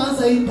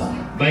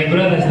 My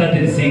brother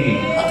started singing.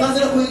 He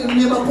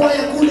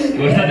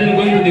started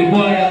going to the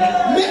choir.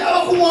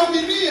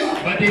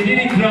 But they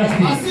didn't trust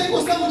him.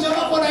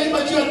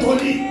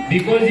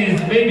 Because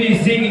maybe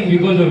he's singing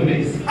because of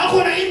this.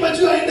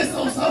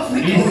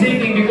 He's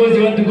singing because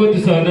he wants to go to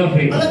South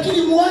Africa.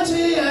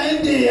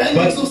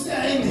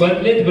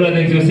 But let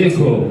Brother Joseph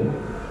go.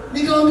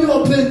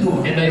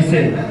 And I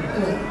said,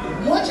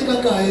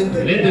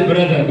 let the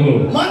brother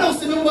go.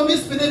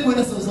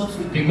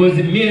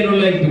 Because me, I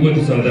don't like to go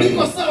to South Africa.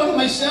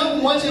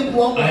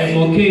 I'm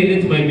okay,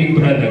 let my big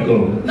brother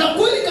go.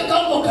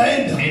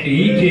 And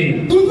he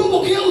came.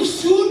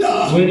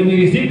 When we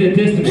received the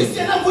testimony,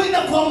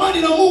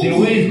 the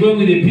way is going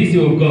with the peace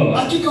of God.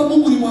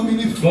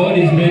 God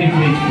is very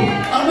faithful.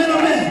 Amen,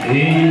 amen.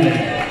 Amen.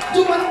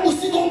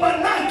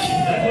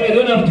 That's why you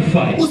don't have to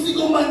fight.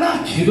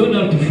 You don't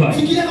have to fight.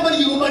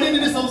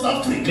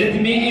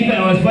 Let me, if I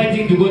was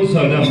fighting to go to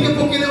South Africa,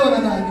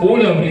 who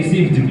would have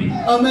received me?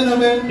 Amen,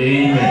 amen.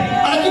 Amen.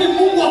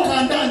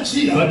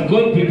 But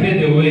God prepared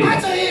the way.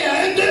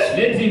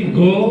 Let him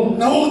go.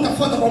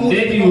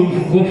 Then you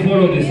go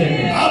follow the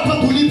second.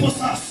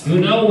 So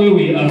now where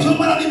we are. That's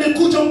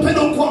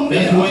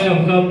why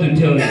I've come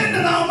to tell you.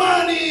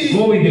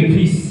 Go with the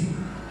peace.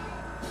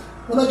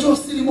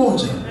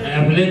 I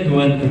have learned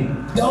one thing.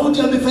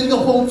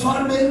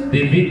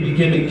 David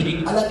became a king.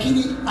 But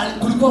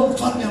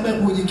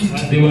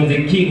there was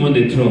a king on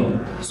the throne.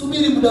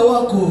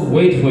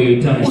 Wait for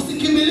your time.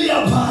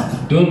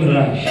 Don't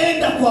rush.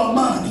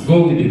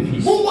 Go with the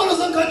peace.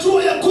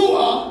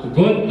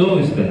 God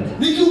knows that.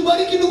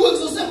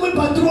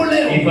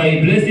 If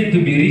I bless him to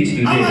be rich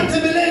today,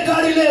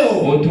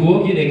 or to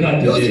walk in a car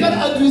today,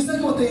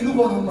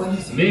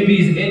 maybe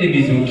his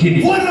enemies will kill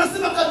him.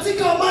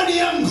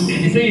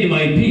 And he said, in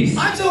my peace,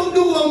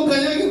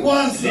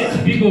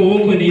 let people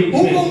walk on him.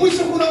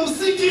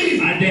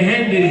 At the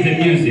hand there is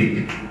the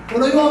music. You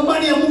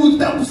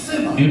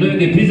know,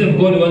 the peace of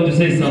God wants to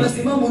say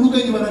something.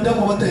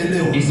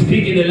 He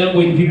speaks in a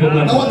language people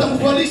can't understand.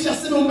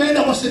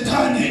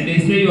 And they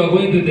say you are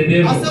going to the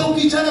devil.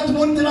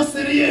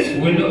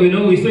 We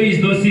know we say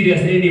he's not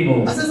serious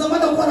anymore.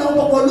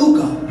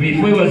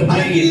 Before he was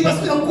praying, but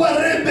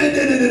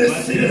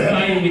this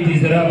time it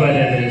is rubber.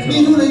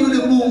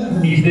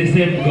 He's the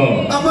same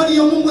God.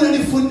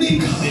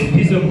 The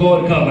peace of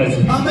God covers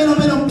me.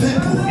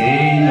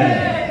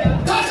 Amen.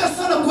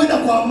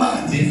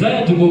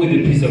 Desire to go with the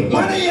peace of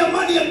God.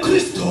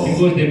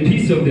 Because the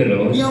peace of the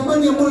Lord is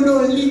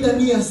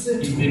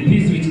the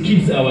peace which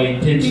keeps our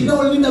intention.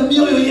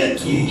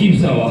 It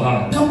keeps our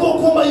heart.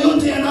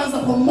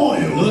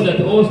 Know that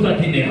all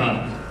starts in the heart.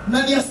 And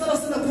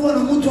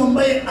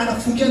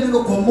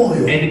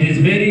it is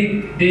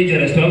very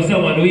dangerous to have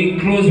someone who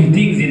encloses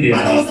things in their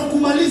heart.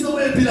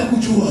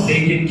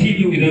 They can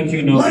kill you without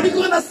you knowing. The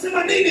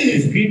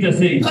scripture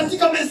says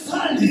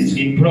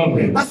in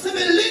Proverbs,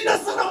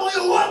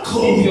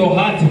 keep your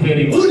heart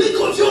very much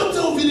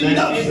than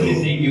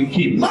everything you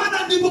keep. Because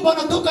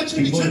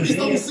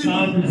there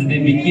comes the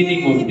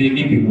beginning of the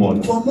living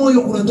water.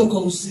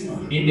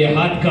 In the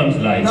heart comes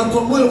life. And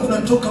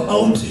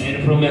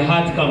from the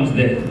heart comes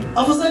death.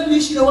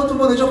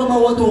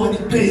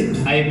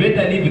 I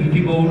better live with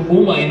people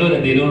whom I know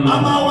that they don't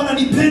love me.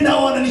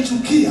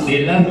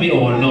 They love me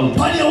or not.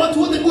 But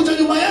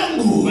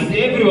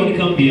everyone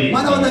can be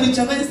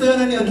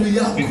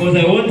because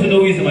I want to know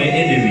who is my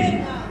enemy.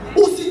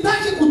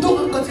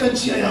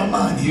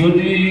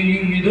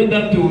 You don't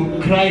have to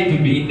cry to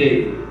be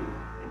there.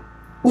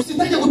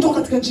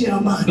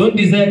 Don't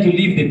desire to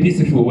live the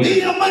peaceful way.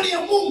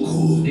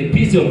 The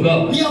peace of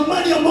God. The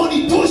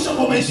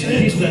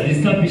peace that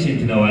is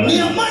sufficient in our life.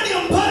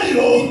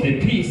 The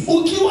peace.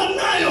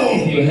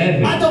 If you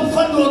have it,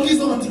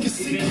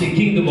 even the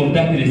kingdom of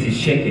darkness is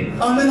shaken.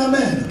 Amen,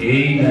 amen.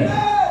 Amen.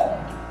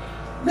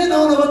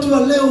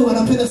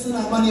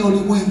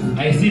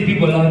 I see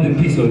people love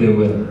the peace of the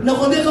world.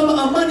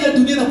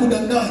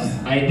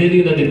 I tell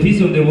you that the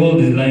peace of the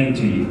world is lying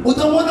to you.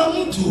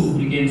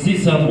 You can see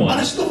someone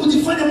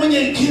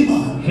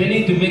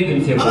failing to make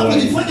themselves wise.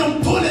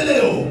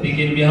 They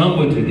can be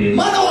humble today.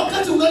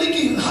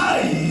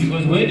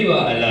 Because when you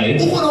are alive,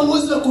 you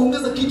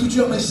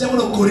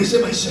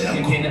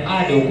can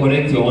add or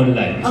correct your own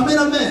life. Amen,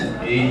 amen.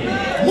 Amen.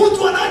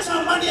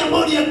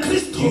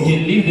 You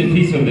can live the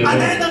peace of the world.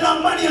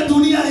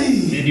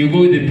 And you go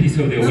with the peace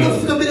of the world.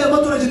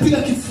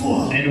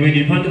 And when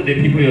you front of the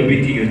people, you're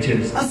beating your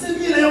chest.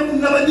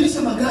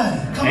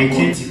 I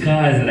change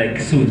cars like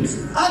suits.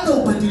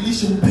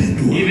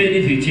 Even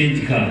if you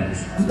change cars,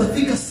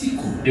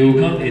 there will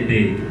come a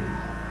day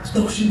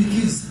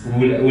tutakushindikiza.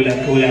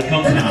 Will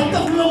accompany you.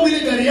 Hatakuwa mwile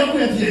gari yako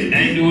ya VIP.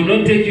 And we will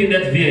not take you in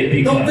that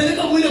VIP car.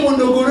 Tupeleka mwile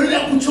mondogoro ile ya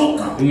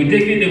kuchoka. We will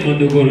take you in the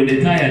mondogoro, the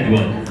tired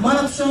one. Maana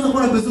tushaanza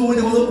kuona pesa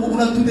wewe kwa sababu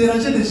kuna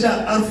tuderaje deja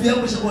harufu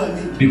yako ishakuwa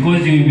mingi.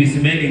 Because you will be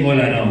smelling all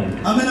around.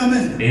 Amen,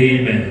 amen.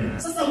 Amen.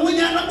 Sasa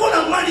mwenye anakuwa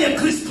amani ya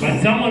Kristo.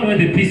 But someone with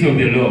the peace of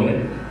the Lord,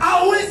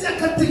 hawezi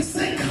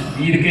akateseka.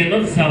 he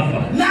cannot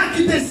suffer. Na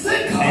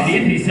akiteseka, And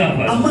if he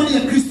suffers, amani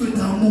ya Kristo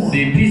itaamua.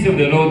 the peace of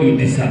the Lord will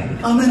decide.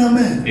 Amen,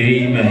 amen.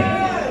 Amen.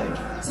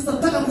 Sasa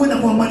nataka kwenda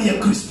kwa amani ya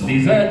Kristo.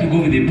 Desire to go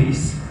with the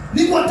peace.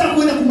 Niko nataka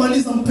kwenda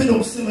kumaliza mpendo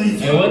kusema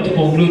hivi. I want to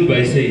conclude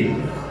by saying,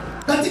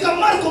 katika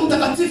Marko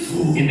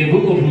mtakatifu, in the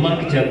book of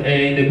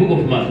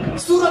Mark,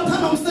 sura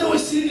 5 mstari wa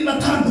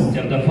 25,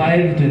 chapter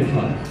 5:25,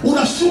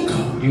 unashuka,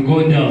 you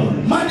go down.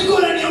 maandiko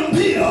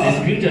yananiambia,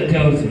 The scripture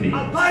tells me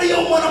habari ya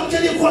mwanamke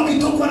aliyekuwa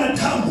akitokwa na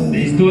damu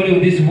the story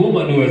of this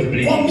woman who was kwa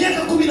bleeding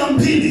miaka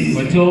 12,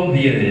 for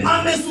 12 years.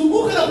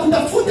 amezunguka na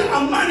kutafuta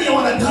amani ya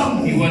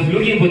wanadamu. He was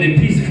looking for the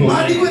peaceful.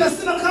 Maandiko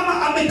yanasema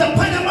kama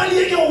ametapanya mali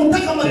yake kwa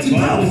kutaka The Bible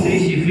matibabu,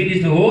 says she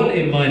finished the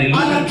whole money,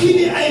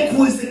 lakini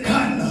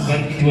haikuwezekana.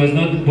 but it was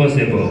not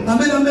possible.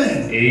 Amen,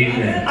 amen.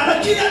 Amen.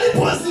 Lakini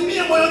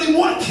alipoazimia moyoni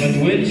mwake,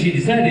 But when she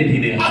decided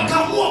in her heart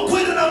akaamua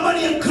kwenda na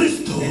amani ya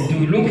Kristo,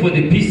 to look for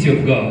the peace of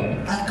God,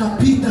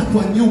 akapita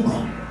kwa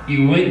nyuma. he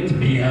went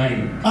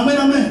behind. Amen,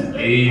 amen.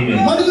 Amen.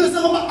 Maandiko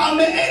yanasema kwamba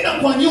ameenda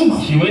kwa nyuma.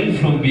 She went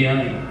from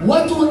behind.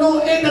 Watu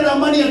wanaoenda na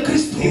amani ya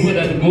Kristo People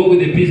that go with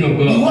the peace of ni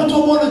God, watu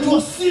ambao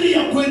wanajua siri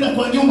ya kwenda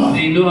kwa nyuma.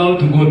 they know how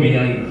to go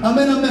behind.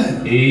 Amen, amen.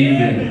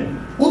 Amen.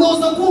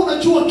 Unaweza kuwa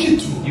unajua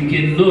kitu, You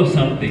can know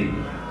something.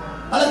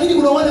 lakini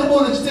kuna wale ambao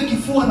wanajitia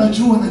kifua,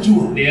 najua.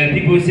 There are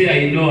people say,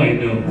 I know.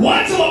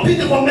 Watu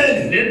wapite kwa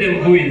mbele, Let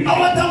them go in.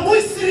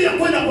 hawatambui siri ya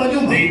kwenda kwa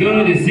nyuma. They don't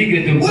know the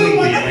secret of Huyu going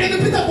mwanamke behind.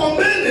 akipita kwa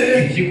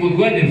mbele, If she could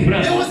go at the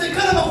front,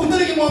 inawezekana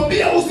makutano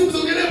kimwambia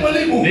usimsogelee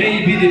mwalimu,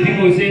 maybe the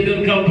people say,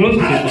 don't come close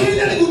to the lakini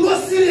mouth. aligundua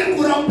siri ya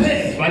kurampe.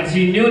 But she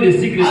knew the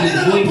secret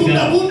Alienda of going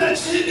down. bunda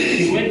She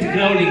chini went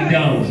crawling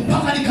down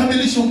mpaka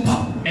nikamilishe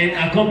mpaka. and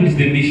accomplished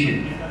the mission.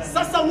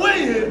 Sasa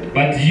wewe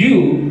But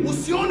you,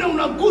 usione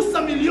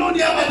unagusa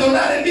milioni ama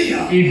dolari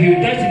 100 if you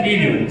touch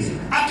millions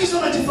akisha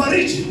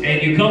unajifariji.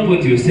 and you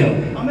comfort yourself,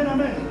 Amen,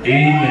 amen.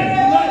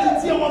 amen.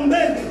 Unajitia wa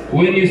mbele,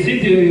 When you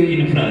sit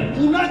in front,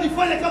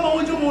 unajifanya kama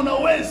wewe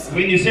unaweza.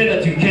 when you say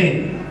that you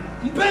can,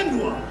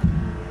 Mpendwa,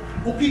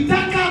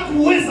 ukitaka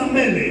kuweza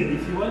mbele,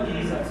 If you want to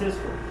be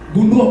successful,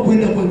 gundua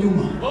kwenda kwa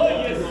nyuma. don't go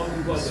at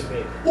the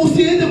back.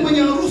 Usiende kwenye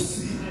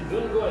harusi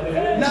Don't go at the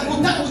back. na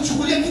kutaka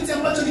kuchukulia kiti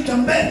ambacho ni cha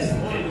mbele.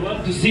 you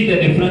want to sit at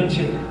the front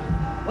chair,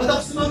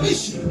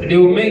 Watakusimamisha. they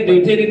will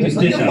tell you to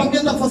stand up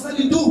Watakwambia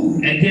tafadhali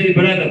ndugu, and tell you,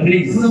 brother,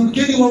 please, kuna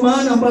mgeni wa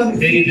maana ambaye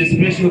there is a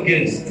special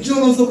guest. njoo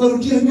unaweza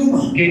kurudia nyuma.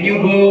 Can you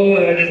go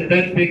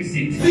that back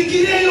seat?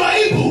 Fikiria hiyo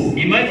aibu.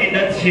 Imagine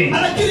that shame.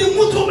 Lakini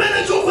mtu ambaye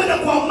anajua kwenda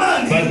kwa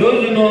amani But those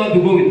who know how to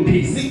go with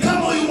peace, ni kama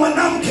huyu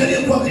mwanamke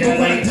aliyekuwa they are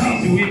akitokwa na like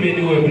these damu.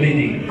 women who are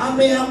bleeding.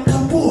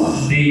 Ameyatambua,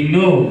 They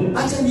know,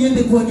 acha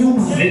niende kwa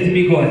nyuma, let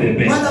me go at the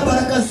back, maana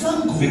baraka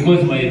zangu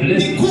because my ni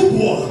blessing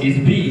kubwa, is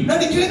big. na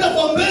nikienda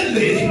kwa If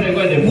mbele I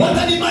go at the front,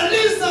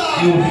 watanimaliza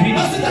You finish.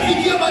 na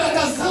sitafikia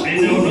baraka and I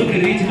will zangu.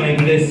 not reach my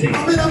blessing.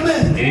 Amen,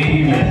 amen.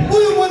 Amen.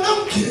 Huyu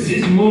mwanamke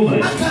This woman,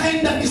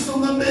 akaenda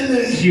akisonga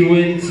mbele, she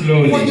went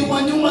slowly kwa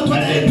at nyuma the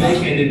back tunaenda,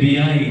 and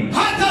behind.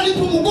 hata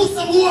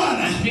alipomgusa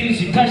Bwana. Till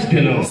she touched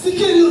the Lord.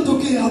 Sikia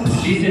iliyotokea hapa.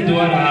 Listen to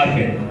what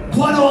happened.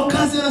 Bwana wa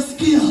kazi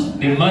anasikia,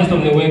 The master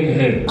of the work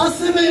heard.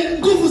 aseme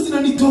nguvu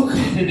zinanitoka.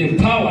 He said,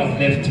 the power has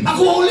left me.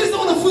 Akawauliza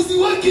wanafunzi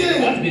wake,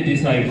 That's the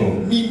disciple.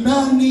 ni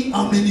nani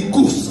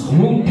amenigusa?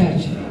 Who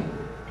touched me?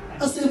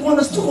 Asema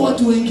Bwana, tuko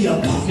watu wengi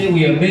hapa. Say,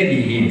 we are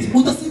many here.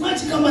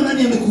 Utasemaje kama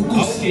nani How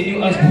amekugusa? can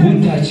you ask who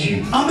touched you?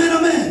 Amen,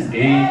 amen.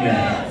 Amen.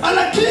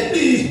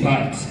 Lakini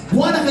But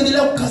Bwana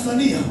akaendelea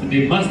kukazania.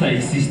 the master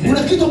insisted.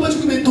 Kuna kitu ambacho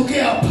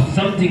kimetokea hapa.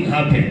 Something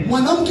happened.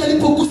 Mwanamke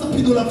alipogusa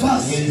pindo la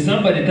vazi, When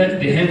somebody touched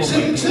the hem of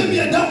my chemchemi clothes,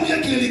 ya damu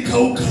yake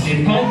ilikauka.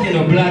 the fountain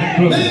of blood Na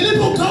closed.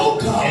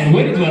 ilipokauka, And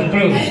when it was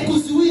closed,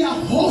 haikuzuia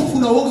hofu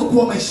na woga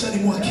kuwa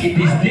maishani mwake.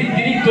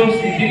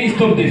 it didn't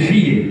stop the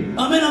fear.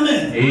 Amen,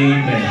 amen.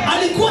 Amen.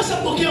 Alikuwa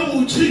ashapokea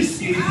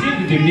muujiza, He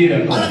received the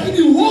miracle.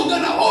 lakini woga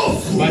na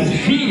hofu But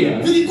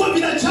fear vilikuwa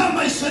vinajaa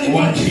maishani was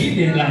mwake. in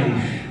their life.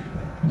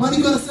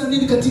 Maandiko yanasema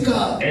nini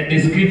katika And the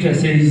scripture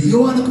says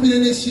Yohana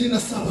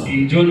 14:27?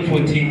 in John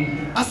 14,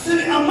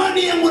 Aseme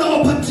amani yangu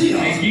nawapatia,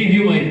 I give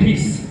you my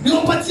peace.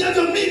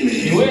 niwapatiavyo The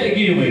mimi, way I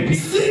give you my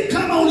peace, si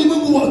kama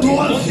ulimwengu not the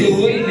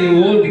watoavyo. way the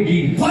world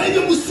gives. Kwa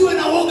hivyo msiwe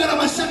na woga na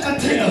mashaka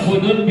tena. Therefore,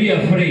 don't be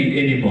afraid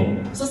anymore.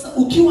 Sasa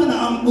ukikuwa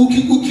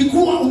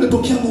ukikuwa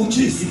umepokea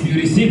muujiza, If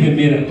you receive a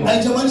miracle,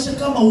 haijamaanisha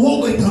kama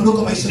woga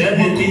itaondoka it maishani doesn't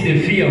mwako. mean the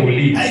fear will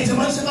leave.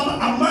 Haijamaanisha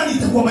kama amani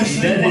itakuwa It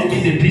maishani doesn't mwako.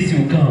 mean the peace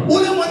will come.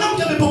 Ule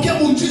mwanamke amepokea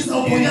muujiza muujiza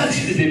wa uponyaji.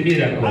 This is the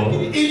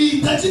miracle.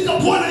 Ilihitajika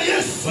Bwana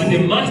Yesu But the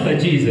Master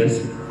Jesus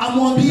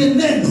amwambie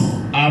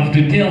neno. have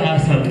to tell her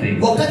something.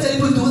 Wakati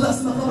alipotoza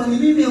asema kama ni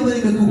mimi ambaye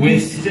When nimekugusa.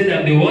 she said,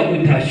 I'm the one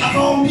who touched you,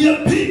 Akamwambia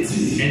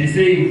binti, and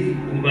say,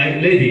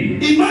 my lady,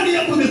 imani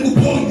yako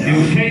imekuponya.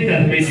 your faith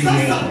has made you Sasa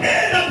well.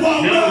 enda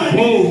kwa Now amani.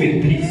 go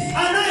with peace.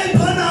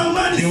 Anayepana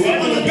amani The si one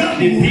who gives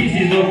the mwanadamu. peace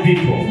is not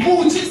people.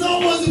 Muujiza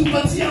hauwezi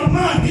kupatia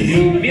amani. The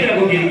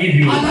miracle can give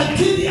you,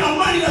 Lakini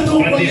amani inatoka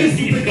but kwa the Yesu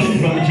peace pekee. comes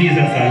from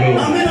Jesus alone.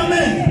 Amen,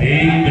 amen.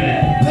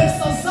 Amen.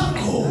 Pesa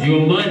zako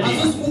Your money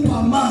haziwezi kukupa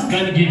amani.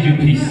 can't give you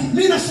peace.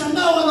 Mimi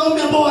nashangaa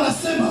wanaume ambao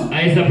wanasema,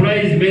 I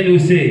surprise men who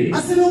say,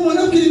 asema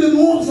mwanamke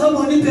nimemuoa kwa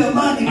sababu anipe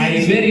amani.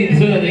 I married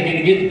so that I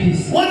can get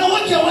peace.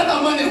 Wanawake hawana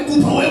amani ya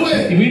kukupa wewe.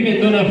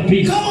 Women don't have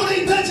peace. Kama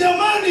unahitaji If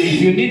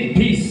amani, you need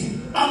peace,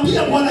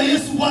 ambia Bwana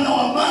Yesu Bwana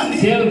wa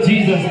amani. tell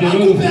Jesus the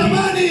Lord of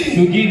peace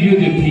to give you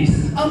the peace.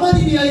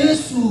 Amani ni ya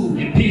Yesu.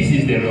 The peace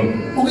is the Lord.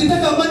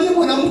 Ukitaka amani ya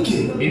mwanamke,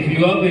 If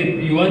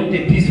you want a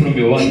peace from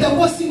your wife,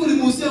 itakuwa siku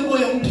ulimuuzia nguo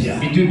ya mpya.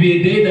 it will be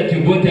a day that you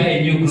bought her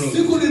a new clothes.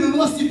 Siku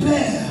ulinunua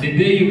spare. The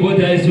day you bought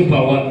her a super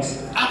wax.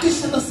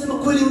 Akisha nasema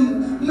kweli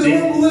mume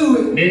wangu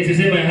wewe. Then she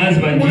said, my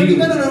husband,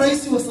 Unalingana na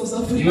rais wa South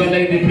Africa. you are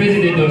like the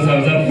president of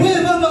South Africa.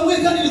 Wewe baba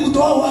wewe gani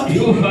nilikutoa wapi?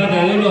 You father,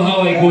 I don't know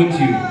how I got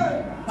you.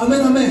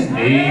 Amen, amen.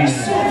 Amen.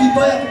 Sio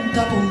vibaya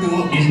kumtapa mume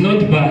wako. It's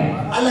not bad.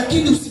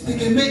 Lakini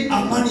usitegemee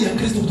amani ya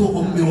Kristo kutoka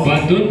kwa mume wako.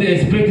 But don't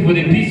expect for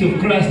the peace of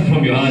Christ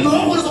from your Mume husband.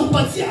 wako anaweza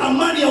kupatia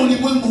amani ya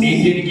ulimwengu huu.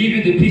 He can give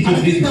you the peace of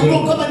Lakini this itakuwa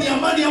world. kama ni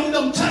amani ya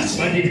muda mchache.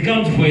 But it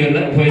comes for your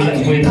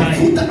time.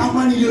 Tafuta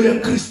amani iliyo ya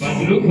Kristo.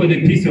 But look for the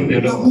peace of the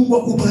Na Lord. Mungu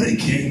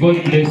akubariki. And God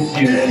bless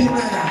you. Amen.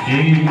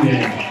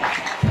 Amen.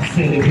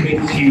 Celebrate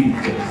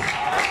Jesus.